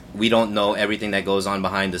 we don't know everything that goes on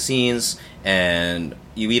behind the scenes, and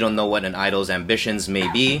we don't know what an idol's ambitions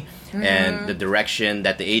may be, and the direction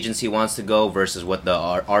that the agency wants to go versus what the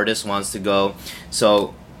artist wants to go.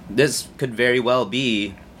 So this could very well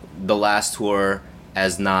be the last tour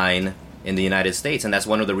as 9 in the United States, and that's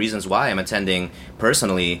one of the reasons why I'm attending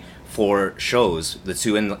personally 4 shows, the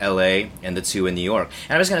 2 in LA and the 2 in New York.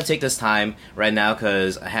 And I'm just gonna take this time right now,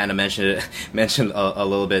 because Hannah mentioned a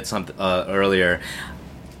little bit something earlier.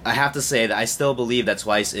 I have to say that I still believe that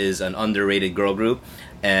Twice is an underrated girl group,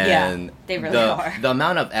 and they really are. The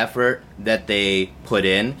amount of effort that they put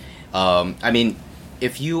in. I mean,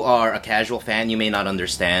 if you are a casual fan, you may not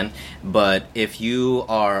understand, but if you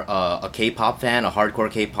are a K-pop fan, a hardcore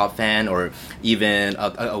K-pop fan, or even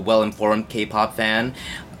a well-informed K-pop fan,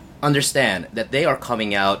 understand that they are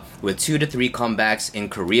coming out with 2 to 3 comebacks in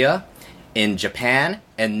Korea, in Japan,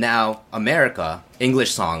 and now America,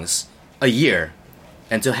 English songs, a year.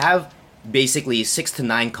 And to have basically 6 to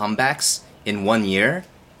 9 comebacks in 1 year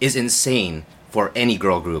is insane for any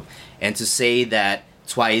girl group. And to say that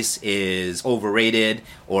Twice is overrated,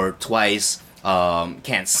 or Twice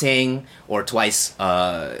can't sing, or Twice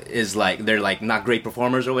is like they're like not great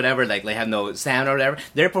performers or whatever, like they have no sound or whatever.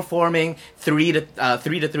 They're performing 3 to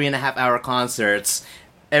 3.5 hour concerts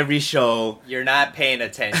every show. You're not paying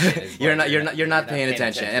attention. You're not paying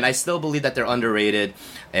attention. And I still believe that they're underrated.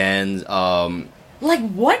 And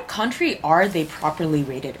Like, what country are they properly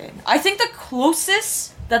rated in? I think the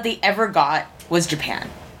closest that they ever got was Japan,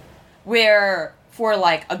 where for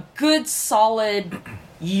like a good solid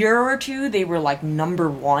year or two they were like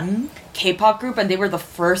 #1 K-pop group, and they were the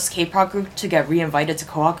first K-pop group to get re-invited to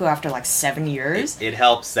Kohaku after like 7 years. It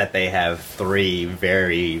helps that they have 3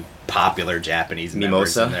 very popular Japanese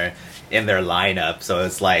members Mimosa? in their lineup, so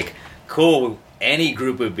it's like cool. Any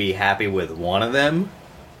group would be happy with one of them.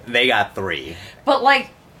 They got 3. But like,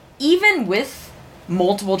 even with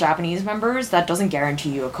multiple Japanese members, that doesn't guarantee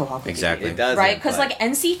you a Kohaku Exactly. debut, It doesn't, right? Because but- like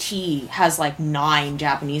NCT has like 9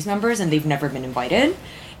 Japanese members and they've never been invited.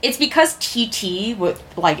 It's because TT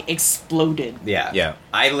like exploded. Yeah.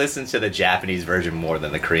 I listened to the Japanese version more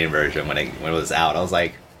than the Korean version when it was out. I was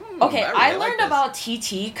like, Okay, I I, really like learned this. about TT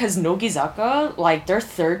because Nogizaka, like their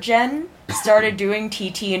 3rd gen, started doing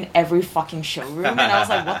TT in every fucking showroom, and I was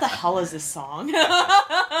like, what the hell is this song?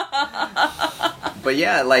 but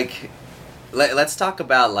yeah, like let's talk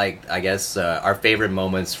about like I guess our favorite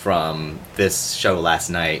moments from this show last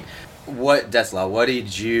night. What Desla? What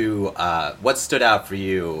did you? What stood out for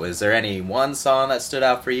you? Is there any one song that stood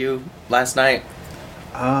out for you last night?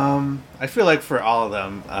 I feel like for all of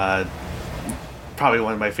them, probably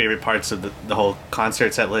one of my favorite parts of the whole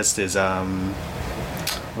concert set list is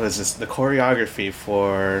what is this? The choreography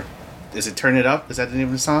for, is it Turn It Up? Is that the name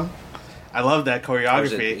of the song? I love that Or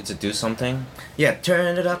choreography. is it Do Something? Yeah,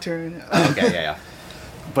 turn it up. Turn It Up. Okay, yeah, yeah.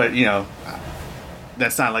 But you know,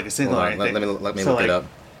 that's not like a single Hold or on, anything. let me So, look it like, up.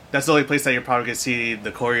 That's the only place that you're probably gonna see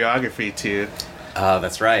the choreography to. Oh,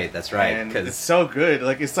 that's right. That's right. And Because it's so good.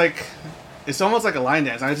 Like it's almost like a line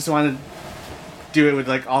dance. I just want to do it with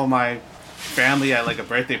like all my family at like a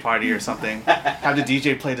birthday party or something. Have the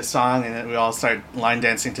DJ play the song and then we all start line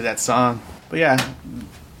dancing to that song. But yeah,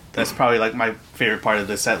 that's probably like my favorite part of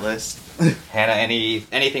the set list. Hannah,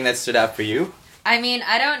 anything that stood out for you? I mean,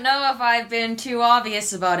 I don't know if I've been too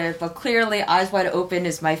obvious about it, but clearly Eyes Wide Open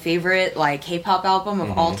is my favorite, like, K-pop album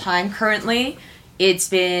of all time currently. It's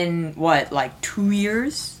been, what, like 2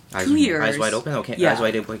 years? 2 years. Eyes Wide Open? Okay, Yeah. Eyes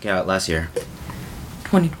Wide Open came out last year.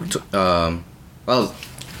 2020. Well,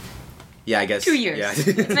 yeah, I guess. 2 years. Yeah. It's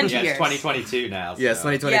been 2 Yeah, it's years. 2022 now. Yeah, it's so-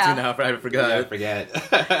 2022 Yeah. now. I forgot. Yeah,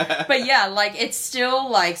 forget. But yeah, like, it's still,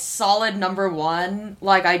 like, solid number one.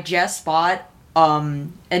 Like, I just bought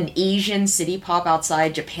an Asian city pop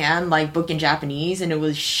outside Japan, like, book in Japanese, and it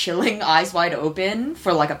was shilling Eyes Wide Open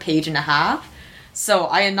for, like, a page and a half. So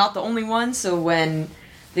I am not the only one, so when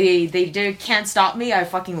they did Can't Stop Me, I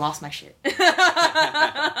fucking lost my shit.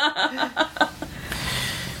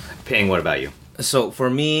 Ping, what about you? So for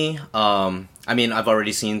me, I mean, I've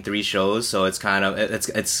already seen 3 shows, so it's kind of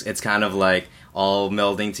it's kind of like all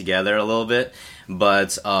melding together a little bit.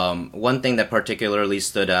 But one thing that particularly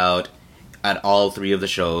stood out at all 3 of the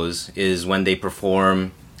shows is when they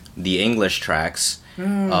perform the English tracks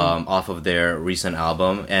off of their recent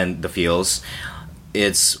album and The Feels.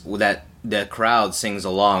 It's that the crowd sings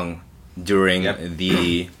along during Yep.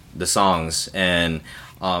 the songs, and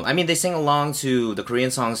I mean, they sing along to the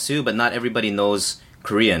Korean songs too, but not everybody knows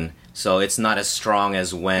Korean. So it's not as strong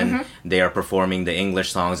as when they are performing the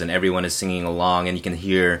English songs and everyone is singing along and you can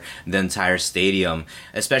hear the entire stadium.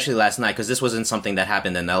 Especially last night, because this wasn't something that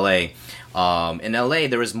happened in LA. In LA,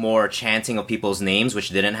 there was more chanting of people's names, which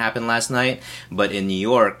didn't happen last night. But in New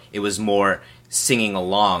York, it was more singing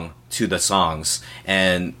along to the songs.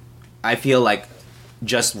 And I feel like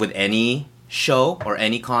just with any show or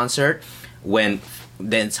any concert, when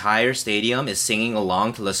the entire stadium is singing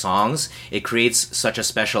along to the songs, it creates such a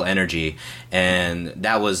special energy. And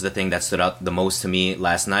that was the thing that stood out the most to me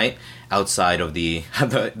last night, outside of the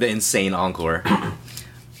insane encore.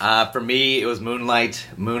 For me, it was Moonlight.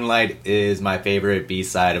 Moonlight is my favorite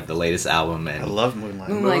B-side of the latest album, and I love Moonlight.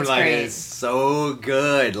 Moonlight's Moonlight great. is so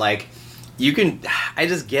good. Like, I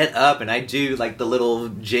just get up and I do like the little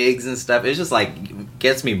jigs and stuff. It's just like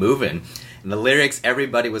gets me moving. And the lyrics,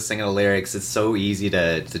 everybody was singing the lyrics. It's so easy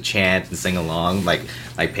to chant and sing along. Like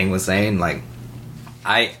Ping was saying, like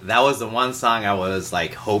that was the one song I was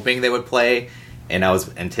like hoping they would play, and I was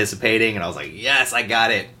anticipating, and I was like, yes, I got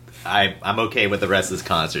it. I'm okay with the rest of this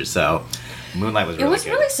concert. So Moonlight was really It was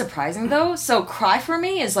good. really surprising though. So Cry For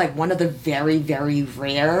Me is like one of the very, very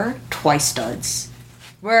rare twice studs.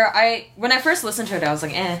 Where when I first listened to it, I was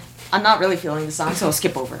like, I'm not really feeling the song, so I'll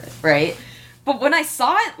skip over it, right? But when I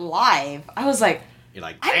saw it live, I was like, You're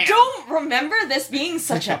like, I damn. don't remember this being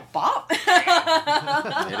such a bop. It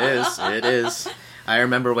is. I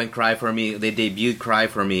remember when Cry For Me, they debuted Cry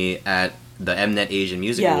For Me at the Mnet Asian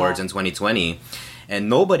Music Yeah. Awards in 2020, and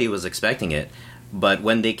nobody was expecting it. But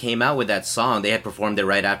when they came out with that song, they had performed it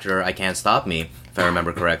right after I Can't Stop Me, if I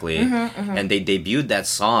remember correctly. And they debuted that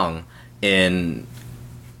song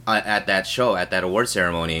at that show, at that award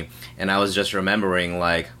ceremony. And I was just remembering,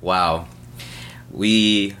 like, wow,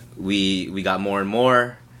 we got more and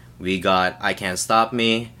more. We got I Can't Stop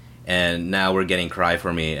Me, and now we're getting Cry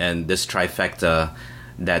For Me. And this trifecta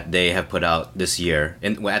that they have put out this year,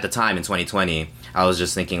 at the time in 2020, I was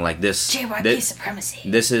just thinking like this. JYP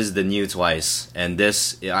supremacy. This is the new Twice, and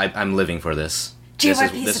I'm living for this.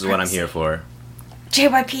 JYP This is what I'm supremacy. here for.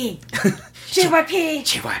 JYP. JYP.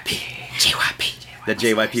 JYP. The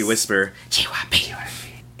JYP whisper. JYP.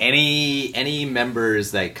 Any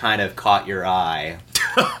members that kind of caught your eye?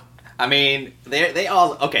 I mean, they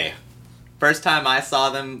all okay. First time I saw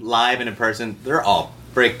them live and in person, they're all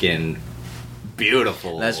freaking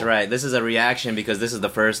beautiful. That's right. This is a reaction because this is the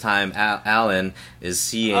first time Alan is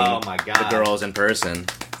seeing Oh my God. the girls in person.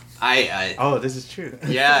 I Oh, this is true.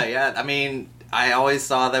 yeah. I mean, I always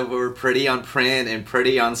saw that we were pretty on print and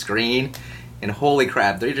pretty on screen, and holy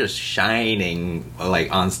crap, they're just shining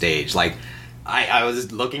like on stage. Like I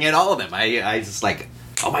was looking at all of them. I just like,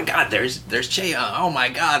 oh my God, there's Chaeyoung. Oh my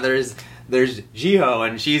God, there's Jihyo,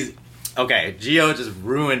 and she's okay. Jihyo just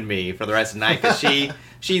ruined me for the rest of the night because she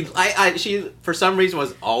for some reason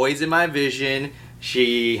was always in my vision.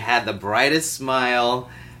 She had the brightest smile.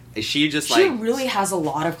 She just She like really has a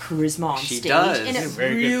lot of charisma on She stage, does. and it She's a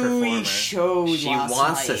very good really performer. showed. she last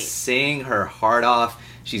wants to night. sing her heart off.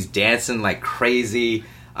 She's dancing like crazy.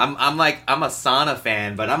 I'm a Sana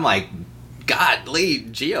fan, but I'm like, godly,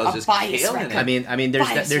 Gio's A just bias killing record. it. I mean,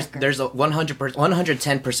 there's a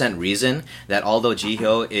 110% reason that although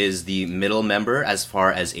Jihyo is the middle member as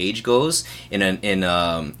far as age goes in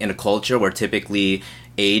a culture where typically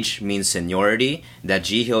age means seniority, that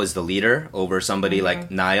Jihyo is the leader over somebody like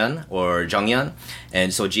Nayeon or Jonghyun,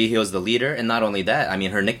 and so Jihyo is the leader. And not only that, I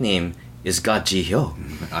mean, her nickname is God Jihyo.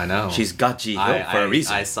 I know. She's God Jihyo for a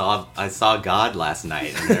reason. I saw God last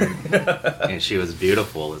night, and she was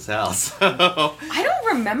beautiful as hell. So I don't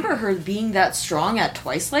remember her being that strong at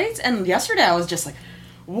Twice Lights, and yesterday I was just like,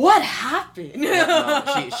 what happened? No,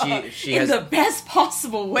 she in has the best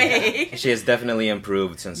possible way. She has definitely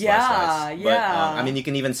improved since Yeah, last night. But yeah. I mean, you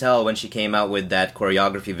can even tell when she came out with that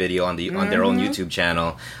choreography video on their own YouTube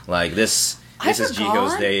channel. Like this I is forgot.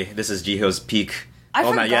 Jihyo's day. This is Jihyo's peak. I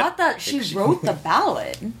Oh, not yet. forgot that she wrote the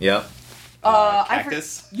ballad. Yep.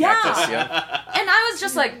 cactus. Yeah. Cactus, yeah. And I was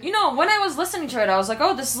just like, when I was listening to it, I was like,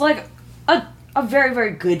 oh, this is like a very,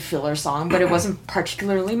 very good filler song, but it wasn't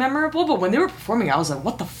particularly memorable. But when they were performing, I was like,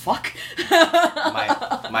 what the fuck?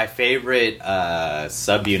 My favorite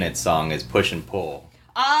subunit song is Push and Pull.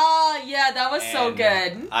 Ah, yeah, that was so And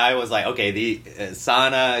good. I was like, okay, the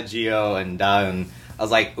Sana, Gio, and Daeun. I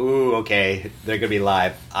was like, ooh, okay, they're gonna be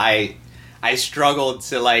live. I struggled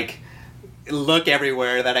to like look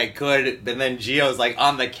everywhere that I could, and then Gio's like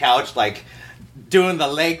on the couch, like doing the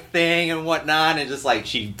leg thing and whatnot, and just like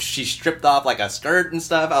she stripped off like a skirt and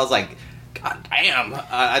stuff. I was like, God damn!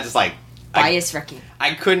 I just like Bias Ricky.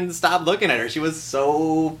 I couldn't stop looking at her. She was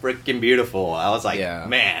so freaking beautiful. I was like, Yeah.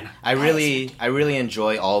 man. I really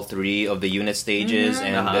enjoy all three of the unit stages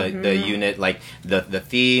and the unit, like the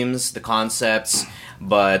themes, the concepts,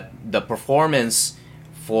 but the performance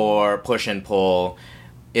for Push and Pull,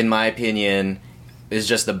 in my opinion, is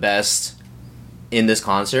just the best in this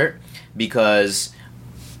concert because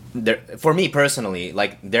for me personally,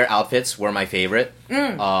 like their outfits were my favorite.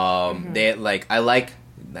 They like I like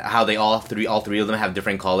how they all three of them have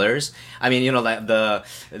different colors. I mean, like the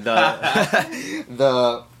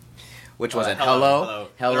the which was it? Hello.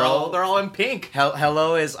 They're all in pink.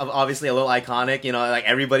 Hello is obviously a little iconic, like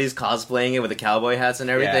everybody's cosplaying it with the cowboy hats and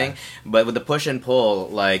everything. Yeah. But with the Push and Pull,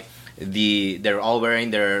 like they're all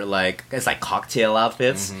wearing their like it's like cocktail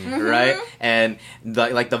outfits, right? And the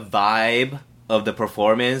vibe of the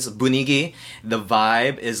performance, bunigi, the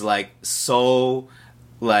vibe is like so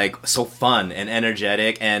fun and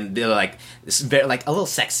energetic, and they're like it's very like a little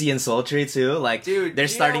sexy and sultry too. Like, Dude, they're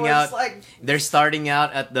starting out. They're starting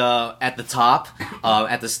out at the top,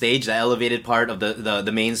 at the stage, the elevated part of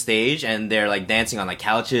the main stage, and they're like dancing on like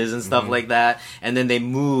couches and stuff like that. And then they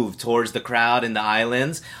move towards the crowd in the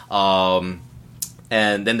islands, and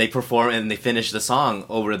then they perform and they finish the song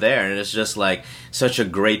over there, and it's just like such a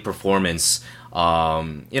great performance.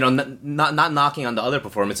 Not knocking on the other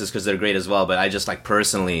performances because they're great as well, but I just like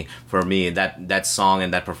personally, for me, that song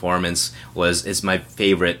and that performance is my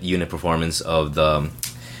favorite unit performance of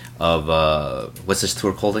what's this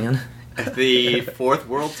tour called again? The Fourth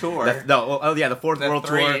World Tour. The Fourth World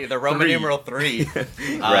Tour. The Roman numeral 3.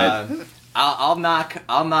 Right. I'll knock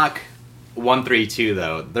 132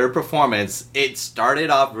 though. Their performance, it started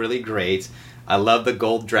off really great. I love the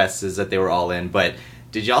gold dresses that they were all in, but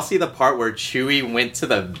did y'all see the part where Chewie went to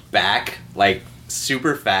the back like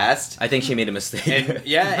super fast? I think she made a mistake.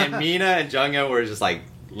 And Mina and Junghyun were just like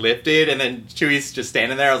lifted, and then Chewie's just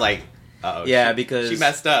standing there. I was like, uh-oh. Yeah, because she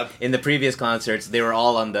messed up. In the previous concerts, they were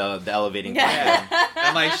all on the elevating platform.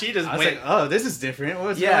 I'm like, she just I was went. like, oh, this is different.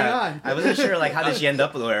 What's going on? I wasn't sure like how did she end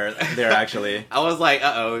up there actually. I was like,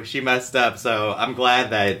 uh-oh, she messed up. So I'm glad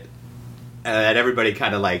that everybody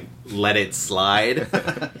kind of like let it slide.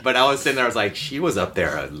 But I was sitting there, I was like, she was up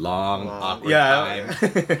there a long, awkward time.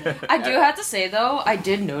 I do have to say though, I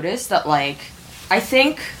did notice that like I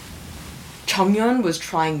think Jonghyun was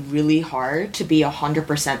trying really hard to be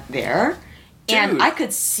 100% there, and Dude. I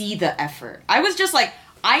could see the effort. I was just like,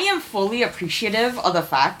 I am fully appreciative of the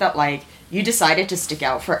fact that like you decided to stick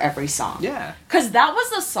out for every song. Yeah. Because that was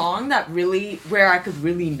the song that really, where I could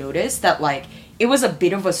really notice that like it was a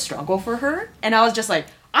bit of a struggle for her, and I was just like,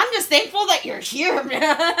 I'm just thankful that you're here,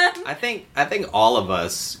 man. I think all of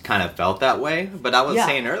us kind of felt that way. But I was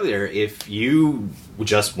saying earlier, if you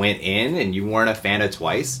just went in and you weren't a fan of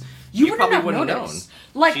Twice, you wouldn't probably have wouldn't have known. noticed.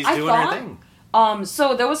 Like, She's I doing thought, her thing.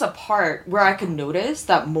 So there was a part where I could notice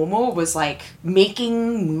that Momo was like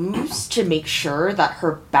making moves to make sure that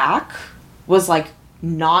her back was like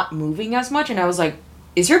not moving as much, and I was like,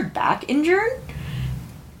 is your back injured?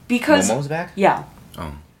 Because Momo's back? yeah.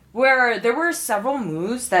 Oh. Where there were several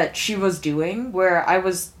moves that she was doing where I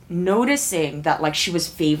was noticing that like she was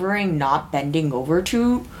favoring not bending over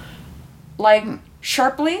too like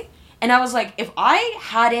sharply, and I was like, if I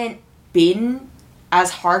hadn't been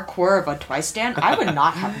as hardcore of a Twice stan, I would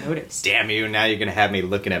not have noticed. Damn you! Now you're gonna have me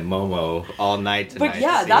looking at Momo all night tonight. But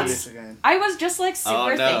yeah, to see- that's Again. I was just like super Oh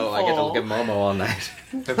no! thankful. I get to look at Momo all night.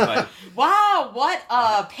 But- Wow, what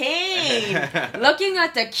a pain! Looking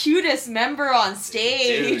at the cutest member on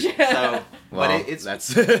stage. Dude, so, Well, but it's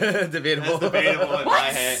that's debatable. that's debatable in my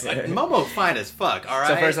head. Like, Momo's fine as fuck. All right.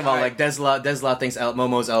 So first of all, right. like Desla thinks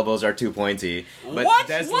Momo's elbows are too pointy. But What?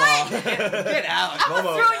 Desla, What? get out. I'll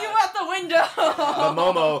Momo. throw you out the window.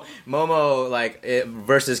 But Momo, like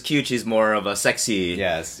versus Q, she's more of a sexy.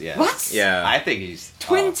 Yes. Yes. What? Yeah. I think he's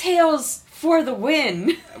Twin tails for the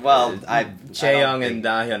win. Well, I Chaeyoung don't and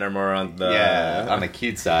Dahyun are more on the yeah on the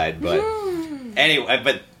cute side, but anyway,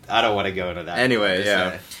 but I don't want to go into that. Anyway, Just,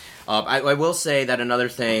 yeah. I will say that another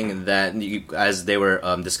thing that as they were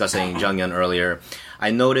discussing Junghyun earlier, I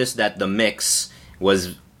noticed that the mix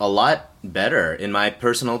was a lot better in my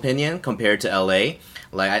personal opinion compared to LA.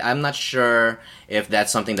 Like I'm not sure if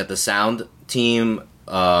that's something that the sound team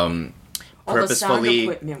Oh, the sound purposefully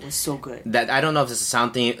equipment was so good. that I don't know if it's a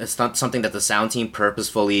sound team. It's not something that the sound team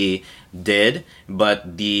purposefully did,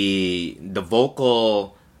 but the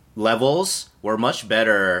vocal levels were much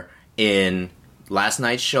better in last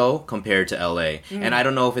night's show compared to LA. And I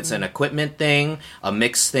don't know if it's an equipment thing, a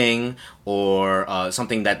mix thing, or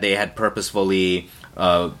something that they had purposefully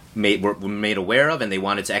were made aware of and they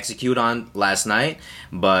wanted to execute on last night.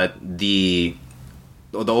 But the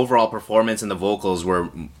overall performance and the vocals were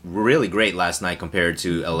really great last night compared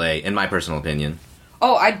to LA, in my personal opinion.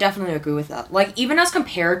 Oh, I definitely agree with that. Like even as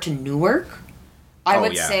compared to Newark, I Oh,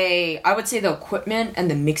 would yeah. say the equipment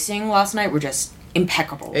and the mixing last night were just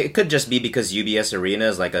impeccable. It could just be because UBS Arena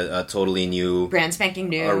is like a totally new Brand spanking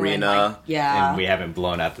new Arena, and, like, yeah. and we haven't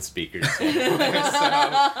blown out the speakers.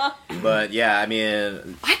 but yeah, I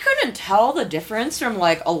mean, I couldn't tell the difference from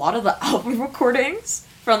like a lot of the album recordings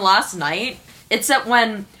from last night, except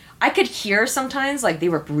when I could hear sometimes like they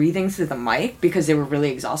were breathing through the mic because they were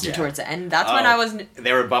really exhausted Yeah. towards the end. That's when I was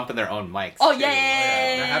They were bumping their own mics. Oh too.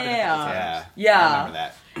 yeah, that happened a couple times. Yeah. Yeah. I remember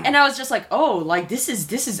that. and I was just like, oh, like this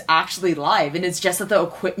is actually live, and it's just that the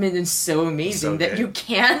equipment is so amazing So that good. you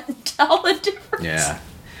can't tell the difference.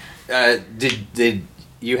 Yeah. Did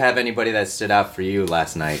you have anybody that stood out for you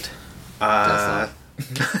last night?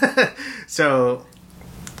 So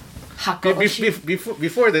Hako Oshi.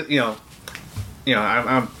 before that,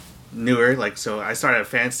 I'm newer, like, so I started at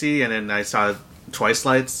Fancy, and then I saw Twice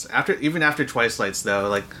Lights. After Twice Lights, though,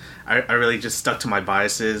 like, I really just stuck to my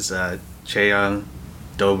biases. Chaeyoung,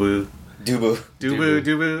 Dobu,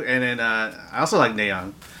 Dubu. and then I also like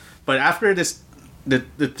Naeyoung. But after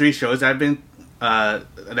the 3 shows I've been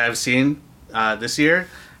that I've seen this year,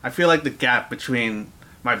 I feel like the gap between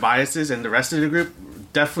my biases and the rest of the group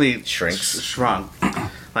definitely Shrinks. shrunk.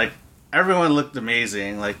 Like everyone looked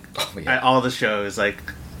amazing. Like yeah. at all the shows, like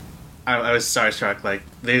I was starstruck. Like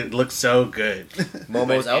they look so good.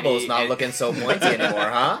 Momo's But elbows any- not looking so pointy anymore,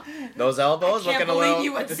 huh? Those elbows Can't looking a believe little.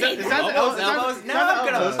 you would say is that. that- Momo's oh, elbows? No, not I'm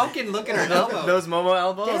gonna elbows. fucking look at her elbows. Those Momo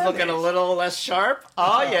elbows Damn looking it. a little less sharp.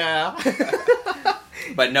 Oh yeah.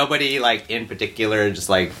 But nobody like in particular, just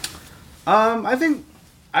like I think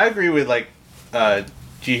I agree with like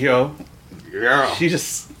Jihyo. yeah. She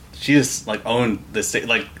just like owned the stage.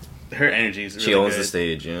 Like her energy is really She owns good. the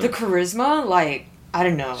stage. Yeah. The charisma, like, I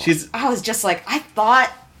don't know. She's- I was just like, I thought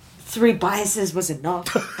 3 biases was enough.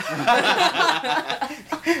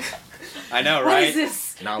 I know, What right? is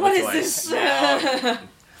this? Not What with is twice. this?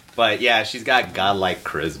 But yeah, she's got godlike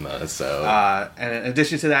charisma. So And in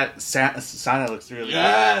addition to that, Sana looks really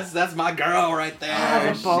yes, that's my girl right there.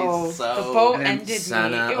 Ah, the bow. She's so... The bow And ended me.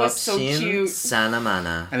 Sana It was so Opshin, cute. Sana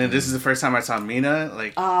Mana. And then this is the first time I saw Mina.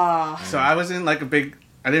 Like, Ah. so I wasn't like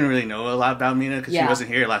I didn't really know a lot about Mina because Yeah. she wasn't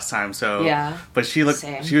here last time. So Yeah. but she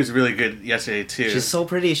Same. was really good yesterday too. She's so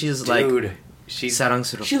pretty. She's like Dude, she's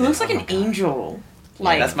사랑스럽대. She looks like Oh an my God. angel. yeah,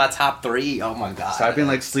 Like, that's my top 3. Oh my god. So I've been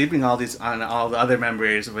like sleeping on all the other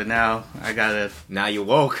members, but now I gotta. Now you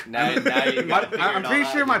woke. now you gotta figure I'm it pretty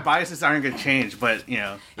all sure out. my biases aren't gonna change, but I'm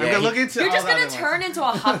Yeah, gonna look he- into. you're all just the gonna other turn ones. into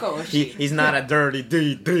a Hako. He's not a dirty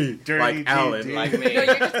D Dirty like D, Alan. D. like me. No, you're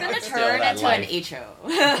just gonna Still turn that into life. an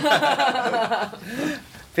HO.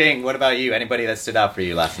 Ping, what about you? Anybody that stood out for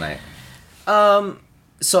you last night?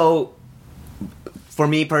 So For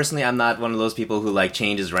me personally, I'm not one of those people who like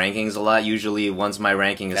changes rankings a lot. Usually, once my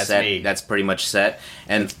ranking is That's set, me. that's pretty much set.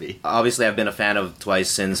 And That's me. obviously, I've been a fan of Twice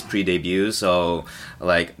since pre-debut, so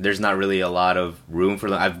like, there's not really a lot of room for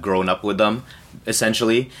them. I've grown up with them,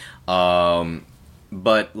 essentially.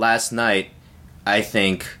 But last night, I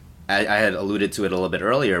think I had alluded to it a little bit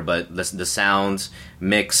earlier, but the sound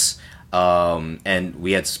mix, and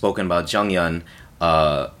we had spoken about Junghyun.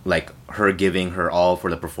 Like her giving her all for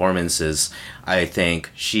the performances, I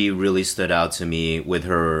think she really stood out to me with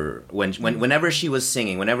her whenever she was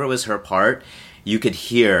singing, whenever it was her part, you could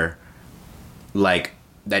hear like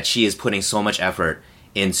that she is putting so much effort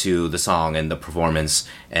into the song and the performance.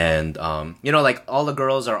 And like all the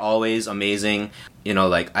girls are always amazing.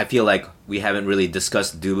 Like I feel like we haven't really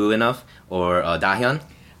discussed Dubu enough or Dahyun.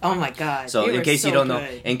 Oh my god. So they in were case you so don't know,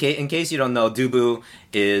 good. in case you don't know, Dubu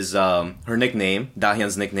is her nickname,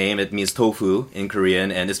 Dahyun's nickname. It means tofu in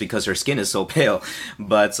Korean, and it's because her skin is so pale.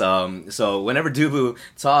 But so whenever Dubu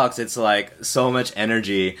talks, it's like so much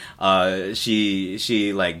energy.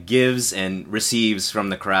 She like gives and receives from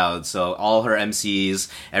the crowd. So all her MCs,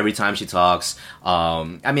 every time she talks,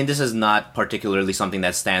 I mean, this is not particularly something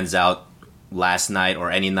that stands out last night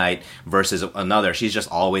or any night versus another. She's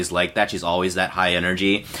just always like that. She's always that high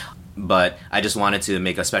energy. But I just wanted to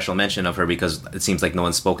make a special mention of her because it seems like no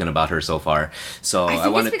one's spoken about her so far. So I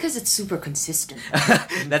think wanted. it's because it's super consistent.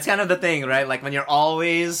 That's kind of the thing, right? Like when you're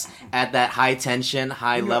always at that high tension,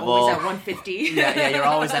 high You're level. always at 150. yeah, you're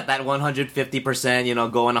always at that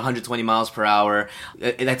 150%, going 120 miles per hour.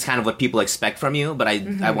 That's kind of what people expect from you, but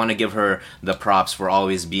I want to give her the props for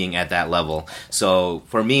always being at that level. So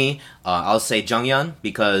for me, I'll say Junghyun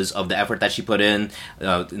because of the effort that she put in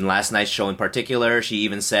last night's show in particular. She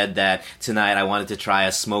even said that tonight I wanted to try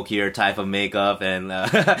a smokier type of makeup and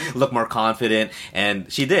look more confident,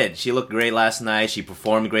 and she did. She looked great last night. She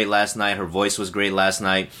performed great last night. Her voice was great last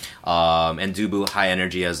night. And Dubu, high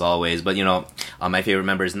energy as always. But my favorite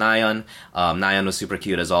member is Nayeon. Nayeon was super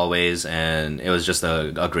cute as always, and it was just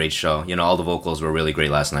a great show. All the vocals were really great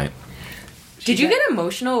last night. Did you get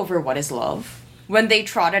emotional over What Is Love? When they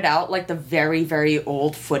trotted out like the very, very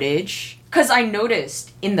old footage? Because I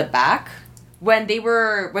noticed in the back when they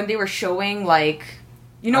were showing like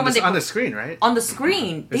on the screen, right? on the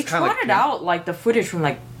screen, they It's kinda like- trotted out like the footage from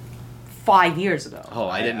like 5 years ago. Oh,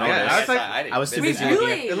 I didn't know Yeah, this. I was like- I was too Wait, busy really?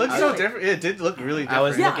 looking at. It looked I so was- different. It did look really different. I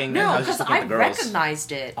was Yeah, looking. no, I was just because looking at I the girls.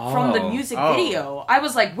 recognized it from the Oh. music Oh. video. I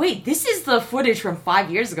was like, wait, this is the footage from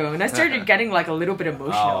 5 years ago, and I started getting like a little bit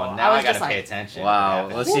emotional. Oh, now was I gotta just pay like, attention. Wow,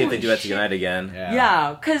 What let's see if they Holy do that shit. tonight again.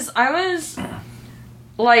 Yeah, because I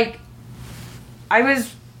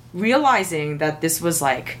was realizing that this was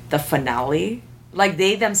like the finale. Like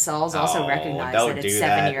they themselves also Oh, recognized don't that it's do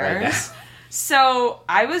 7 that right years. So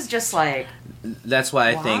I was just like, That's why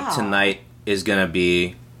I think Wow. tonight is gonna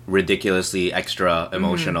be ridiculously extra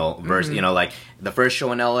emotional. Versus, like the first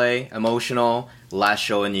show in LA, emotional. Last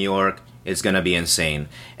show in New York, it's gonna be insane.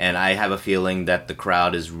 And I have a feeling that the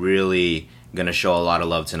crowd is really gonna show a lot of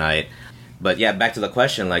love tonight. But yeah, back to the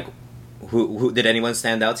question, like, who did anyone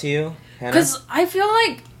stand out to you? Hannah? because I feel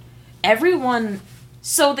like everyone.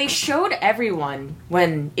 So they showed everyone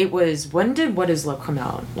when did What Is Love come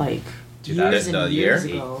out? Like years and the years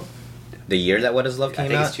year? ago. The year that What Is Love I came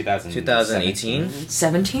think out? it's 2017. 2018?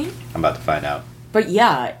 17? I'm about to find out. But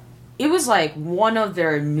yeah, it was like one of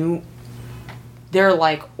their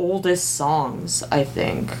like oldest songs, I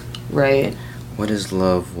think, right? What Is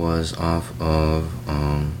Love was off of,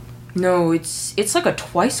 No, it's like a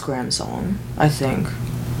Twice-gram song, I think.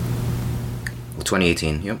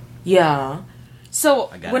 2018, yep. Yeah. So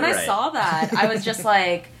I got when it I right. saw that, I was just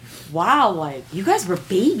like, wow, like you guys were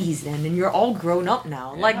babies then and you're all grown up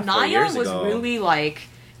now. Yeah, like 4 Nayeon years was ago. really like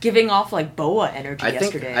giving off like boa energy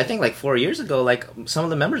yesterday. I think like 4 years ago, like some of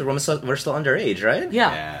the members were still underage, right?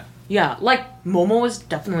 Yeah. Yeah, like Momo was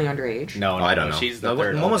definitely underage. No, Oh, I don't know. She's the No,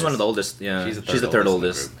 third Momo's oldest. one of the oldest. Yeah, She's she's the the third in the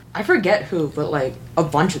oldest. group. I forget who, but like a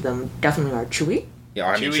bunch of them definitely are. Chewy? Yeah,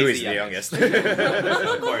 I mean, Chewy's Chewy's the the youngest.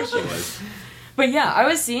 Of course she was. But yeah, I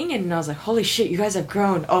was seeing it and I was like, holy shit, you guys have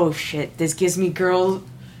grown. Oh shit, this gives me girl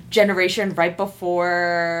generation right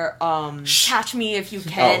before Catch Me If You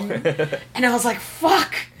Can. And I was like,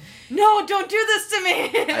 fuck! No, don't do this to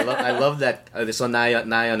me! I love that. So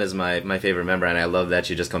Nayeon is my favorite member, and I love that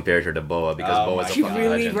you just compared her to Boa because Oh Boa's my a She fucking really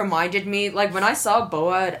legend. reminded me, like when I saw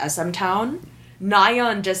Boa at SM Town,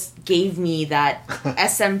 Nayeon just gave me that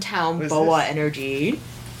SM Town What is Boa this? energy.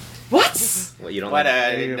 What? What, you don't But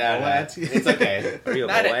like? Are you a no, Boa auntie? it's okay. Are you a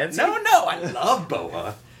Not Boa auntie? No, I love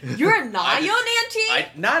Boa. You're a Nayeon auntie?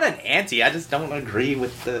 Not an anti. I just don't agree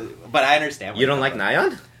with the. But I understand. what You don't you're like talking Nayeon?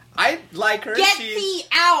 about. I like her. Get she's, thee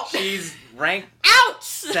out! She's ranked Ouch!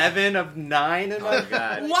 7 of 9 in my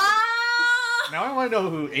God. Wow! Now I want to know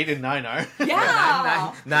who 8 and 9 are.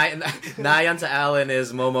 Yeah! Nayan to Alan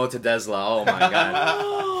is Momo to Desla. Oh my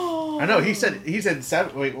god. I know he said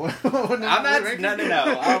 7. Wait, what? I'm not.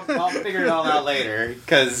 No. I'll figure it all out later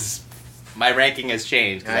because my ranking has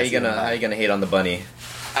changed. How you gonna hate on the bunny?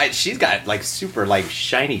 She's got like super like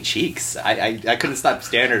shiny cheeks. I couldn't stop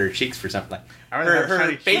staring at her cheeks for something. Like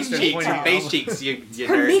her face cheeks. Her face cheeks. You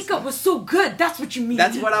Her nerds. makeup was so good. That's what you mean.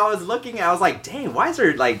 That's what I was looking at. I was like, dang, why is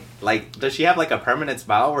her like does she have like a permanent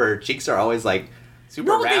smile where her cheeks are always like super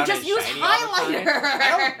No, round they just and use shiny all the time? highlighter.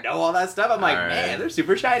 I don't know all that stuff. I'm like, All right. man, they're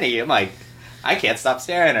super shiny. I'm like, I can't stop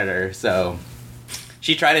staring at her. So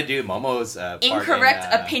she tried to do Momo's part Incorrect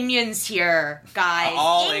in, opinions here, guys.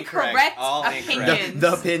 all incorrect incorrect, all incorrect.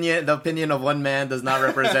 opinions. The opinion of one man does not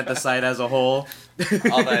represent the site as a whole.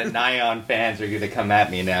 All the Nyan fans are gonna come at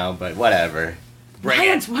me now, but whatever. Bring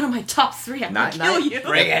Ryan's it. one of my top 3. I'm gonna kill you.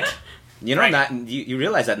 Bring it. You know, you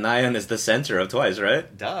realize that Nayan is the center of Twice, right?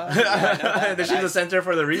 Duh. Yeah, I know that, but She's the center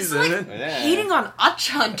for the It's reason. like Yeah. hating on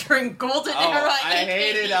Achan during Golden Oh, Era. I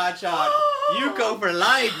hated Achan. Yuko for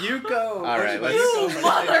life. Yuko. All right, let's- You Yuko for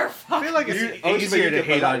life. motherfucker. I feel like it's You- easier you to could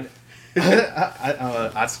hate put on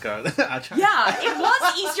Asuka. Yeah, it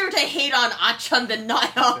was easier to hate on Achan than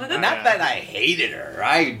Nayan. Not that I hated her.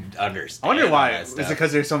 I understand. I wonder all why. that Is stuff. it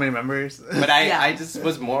because there's so many members? But Yeah. I just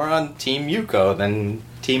was more on Team Yuko than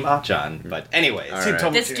Team Achan. But anyways. All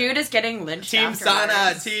right. This dude is getting lynched. Team Sana.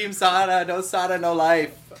 afterwards. Team Sana. No Sana, no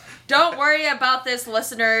life. Don't worry about this,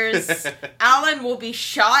 listeners. Alan will be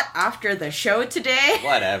shot after the show today.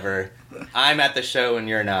 Whatever. I'm at the show and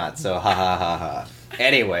you're not, so ha ha ha ha.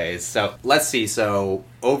 Anyways, so let's see. So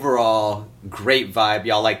overall, great vibe.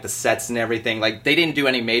 Y'all like the sets and everything. Like they didn't do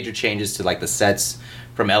any major changes to like the sets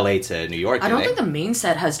from LA to New York. I don't did think the main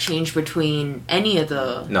set has changed between any of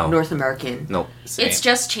the No. North American. No. Same. It's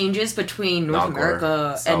just changes between North Encore.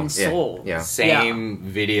 America So, and Seoul. yeah. Same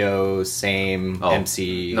video, same Oh.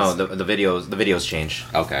 MCs. No, the videos change.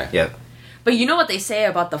 Okay. Yeah. But you know what they say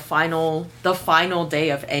about the final day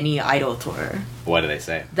of any idol tour? What do they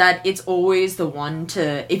say? That it's always the one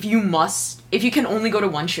to if you can only go to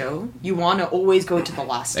one show, you want to always go to the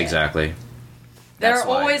last day. Exactly. They're That's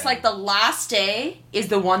why, always man. like the last day is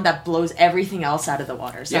the one that blows everything else out of the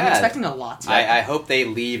water. So I'm Yeah. expecting a lot. I hope they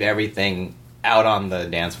leave everything out on the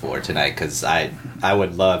dance floor tonight because I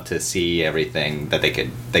would love to see everything that they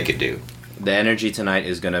could do. The energy tonight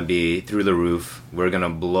is gonna be through the roof. We're gonna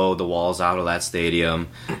blow the walls out of that stadium,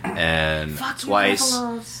 and Fuck you, Twice.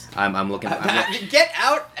 Buffaloes. I'm looking. Get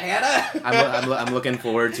out, Hannah! I'm looking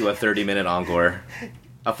forward to a 30-minute encore.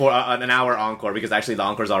 An hour encore because actually the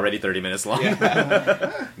encore is already 30 minutes long.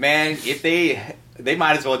 Man, if they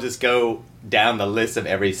might as well just go down the list of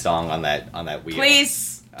every song on that wheel.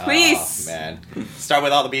 Please, Oh, please man. Start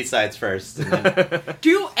with all the B-sides first. And then,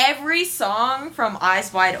 do every song from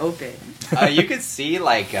Eyes Wide Open. you could see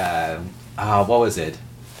like what was it?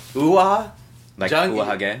 Ua? Like Jung-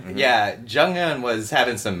 Uahage. Mhm. Yeah, Junghyun was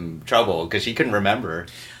having some trouble because she couldn't remember.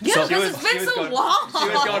 Yeah, So- because it's been so going, long. She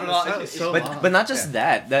was going along. So But long. but not just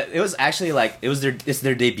that it was actually like it's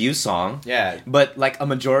their debut song. Yeah. But like a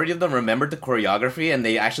majority of them remembered the choreography and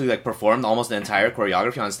they actually like performed almost the entire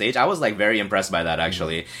choreography on stage. I was like very impressed by that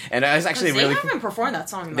actually, and I was actually They really. haven't performed that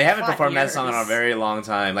song. In They like haven't 5 performed that years. song in a very long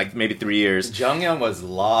time, like maybe 3 years. Junghyun was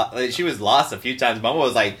lost. She was lost a few times. Momo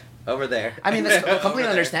was like over there. I mean, that's Over completely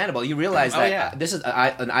there. understandable. You realize Oh, that yeah. this is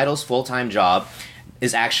an idol's full-time job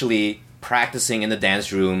is actually practicing in the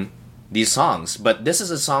dance room these songs. But this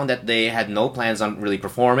is a song that they had no plans on really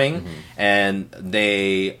performing, and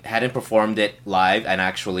they hadn't performed it live and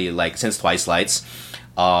actually like since Twice Lights.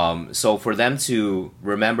 So for them to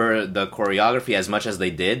remember the choreography as much as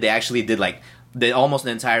they did, they actually did like almost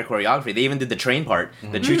the entire choreography. They even did the train part,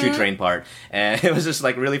 the choo-choo train part, and it was just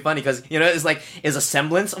like really funny because it's a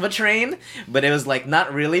semblance of a train, but it was like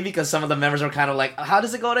not really because some of the members were kind of like, how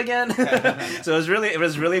does it go again? So it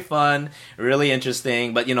was really fun, really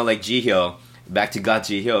interesting. But like Jihyo, back to God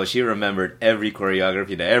Jihyo, she remembered every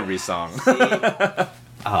choreography to every song.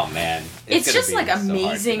 Oh man, It's gonna just be like so hard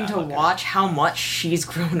amazing not to look at. watch how much she's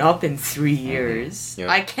grown up in 3 years.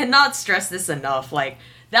 Yeah. I cannot stress this enough. Like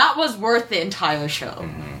that was worth the entire show.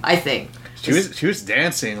 I think She was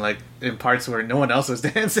dancing like in parts where no one else was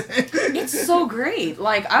dancing. it's so great.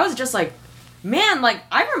 Like I was just like, man. Like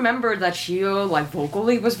I remember that Shio like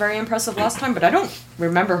vocally was very impressive last time, but I don't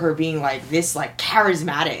remember her being like this like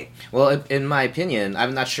charismatic. Well, in my opinion,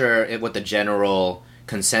 I'm not sure what the general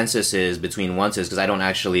consensus is between onces because I don't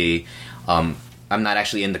actually, I'm not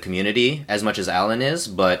actually in the community as much as Alan is.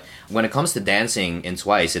 But when it comes to dancing in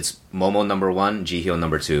Twice, it's Momo number 1, Jihyo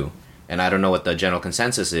number 2. and I don't know what the general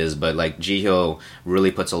consensus is, but like Jihyo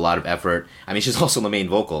really puts a lot of effort. I mean, she's also the main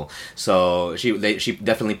vocal, so she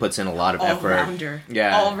definitely puts in a lot of effort. All-rounder.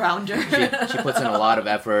 Yeah, All-rounder. she puts in a lot of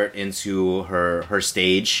effort into her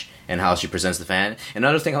stage and how she presents the fan.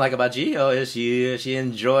 Another thing I like about Jihyo is she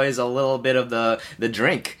enjoys a little bit of the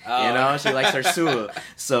drink. Oh. You know, she likes her su.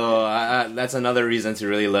 So that's another reason to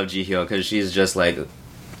really love Jihyo, because she's just like,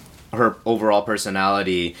 her overall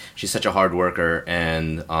personality, she's such a hard worker,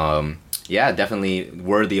 and yeah, definitely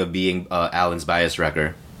worthy of being Alan's bias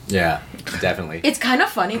wrecker. Yeah, definitely. It's kind of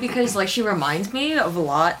funny because like she reminds me of a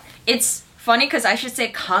lot. It's funny because I should say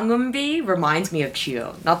Kang Eun-bi reminds me of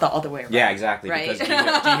Chio, not the other way around. Yeah, exactly. Right? Because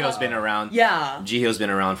Jihyo's been around. Yeah. Jihyo's been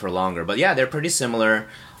around for longer, but yeah, they're pretty similar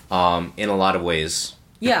in a lot of ways.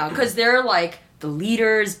 Yeah, because they're like the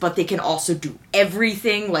leaders, but they can also do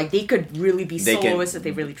everything. Like they could really be soloists if they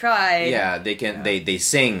really tried. Yeah, they can. They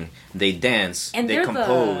sing, they dance, And they they're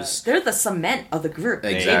compose. they're the cement of the group.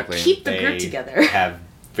 Exactly. They keep the They group together. have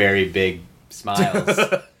very big smiles.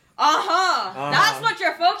 That's what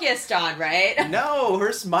you're focused on, right? No,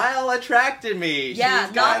 her smile attracted me. Yeah,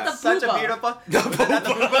 She's not got the such a booba. beautiful.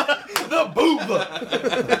 The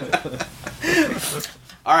booba.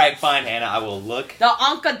 All right, fine, Hannah. I will look. The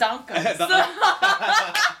Anka Donkas.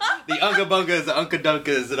 The Unka Bunkas, the Unka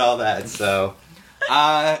Dunkas, and all that. So,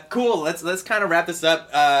 cool. Let's kind of wrap this up.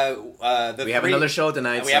 We have another show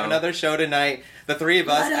tonight. We have another show tonight. The three of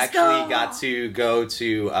us Let us actually go. got to go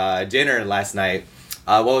to dinner last night.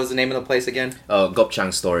 What was the name of the place again?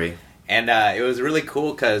 Gopchang Story. And it was really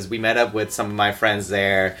cool because we met up with some of my friends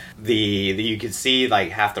there. You could see like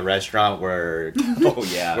half the restaurant were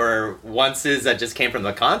were onces that just came from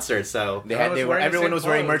the concert. So Everyone was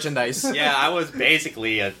wearing merchandise. yeah, I was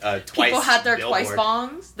basically a twice. People had their billboard. twice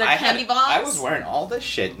bongs, their I candy had- bongs. I was wearing all this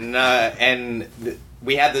shit, and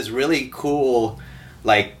we had this really cool,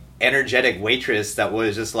 like, energetic waitress that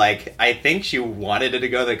was just like, I think she wanted to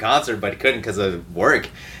go to the concert but couldn't because of work.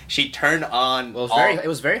 She turned on. Well, all- it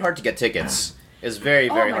was very hard to get tickets. It was very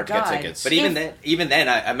Oh very my hard to get God. tickets. But even then,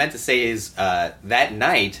 I meant to say is that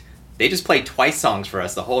night they just played Twice songs for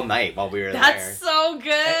us the whole night while we were there. That's so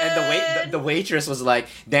good. And the waitress was like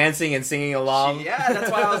dancing and singing along. Yeah,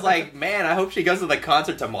 that's why I was like, man, I hope she goes to the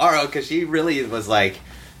concert tomorrow because she really was like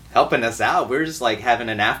helping us out. We were just like having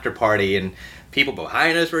an after party and people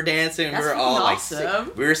behind us were dancing. That's we were all awesome.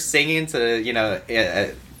 like, we were singing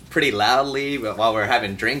to pretty loudly while we were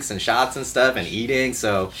having drinks and shots and stuff and eating.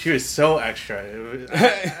 So She was so extra.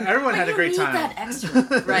 Everyone had a great time. That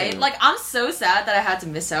extra, right? Like I'm so sad that I had to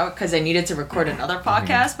miss out because I needed to record another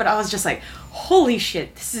podcast. But I was just like, holy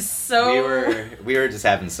shit, this is so. we were just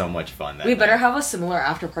having so much fun. That We better night. have a similar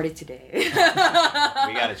after party today.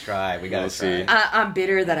 We gotta try. We gotta try. I'm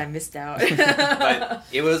bitter that I missed out. But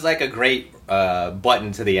it was like a great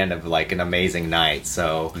button to the end of like an amazing night.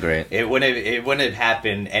 So Great. It wouldn't have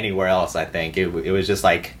happened anywhere else. I think it was just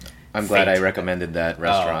like. I'm glad fate. I recommended that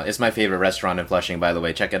restaurant. Oh. It's my favorite restaurant in Flushing, by the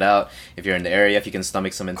way. Check it out if you're in the area. If you can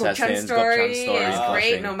stomach some Gopchang intestines, Story Gopchang is Story great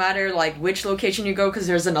Flushing. no matter like which location you go because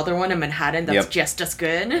there's another one in Manhattan that's Yep. just as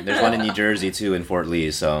good. There's one in New Jersey too, in Fort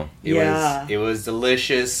Lee. So It was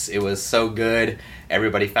delicious. It was so good.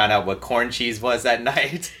 Everybody found out what corn cheese was that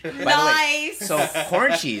night. Nice. so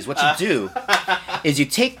corn cheese. What you do is you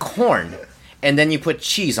take corn and then you put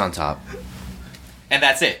cheese on top. And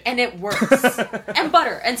that's it. And it works. And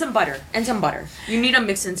butter. And some butter. And some butter. You need to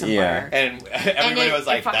mix in some Yeah. butter. And everybody it- was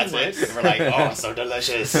like, it fucking that's it? works. And we're like, oh, so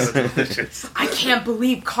delicious. I can't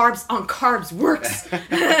believe carbs on carbs works.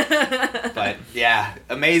 But yeah,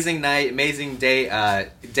 amazing night, amazing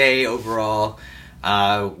day overall.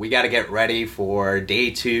 We got to get ready for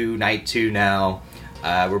day 2, night 2 now.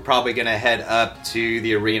 We're probably gonna head up to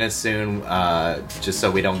the arena soon, just so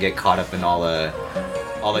we don't get caught up in all the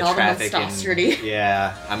And all the traffic. monstrosity.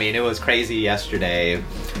 Yeah, I mean it was crazy yesterday.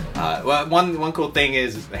 Well, one cool thing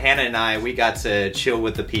is Hannah and I, we got to chill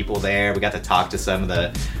with the people there. We got to talk to some of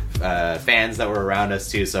the fans that were around us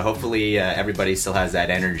too. So hopefully everybody still has that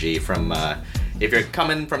energy from. If you're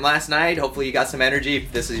coming from last night, hopefully you got some energy.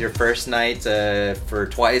 If this is your first night for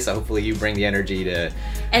Twice, hopefully you bring the energy to.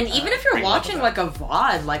 And even if you're bring watching level like a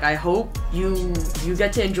VOD, like I hope you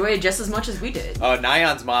get to enjoy it just as much as we did. Oh,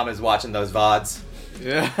 Nyan's mom is watching those VODs.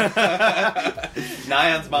 Yeah.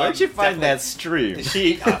 Nyan's mom. Where'd you find definitely- that stream?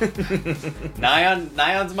 She,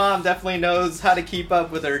 Nyan's mom definitely knows how to keep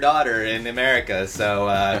up with her daughter in America.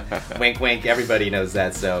 So, wink, wink. Everybody knows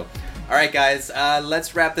that. So, all right, guys,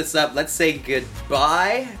 let's wrap this up. Let's say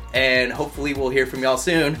goodbye, and hopefully we'll hear from y'all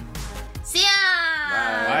soon. See ya!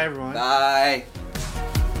 Bye, everyone. Bye.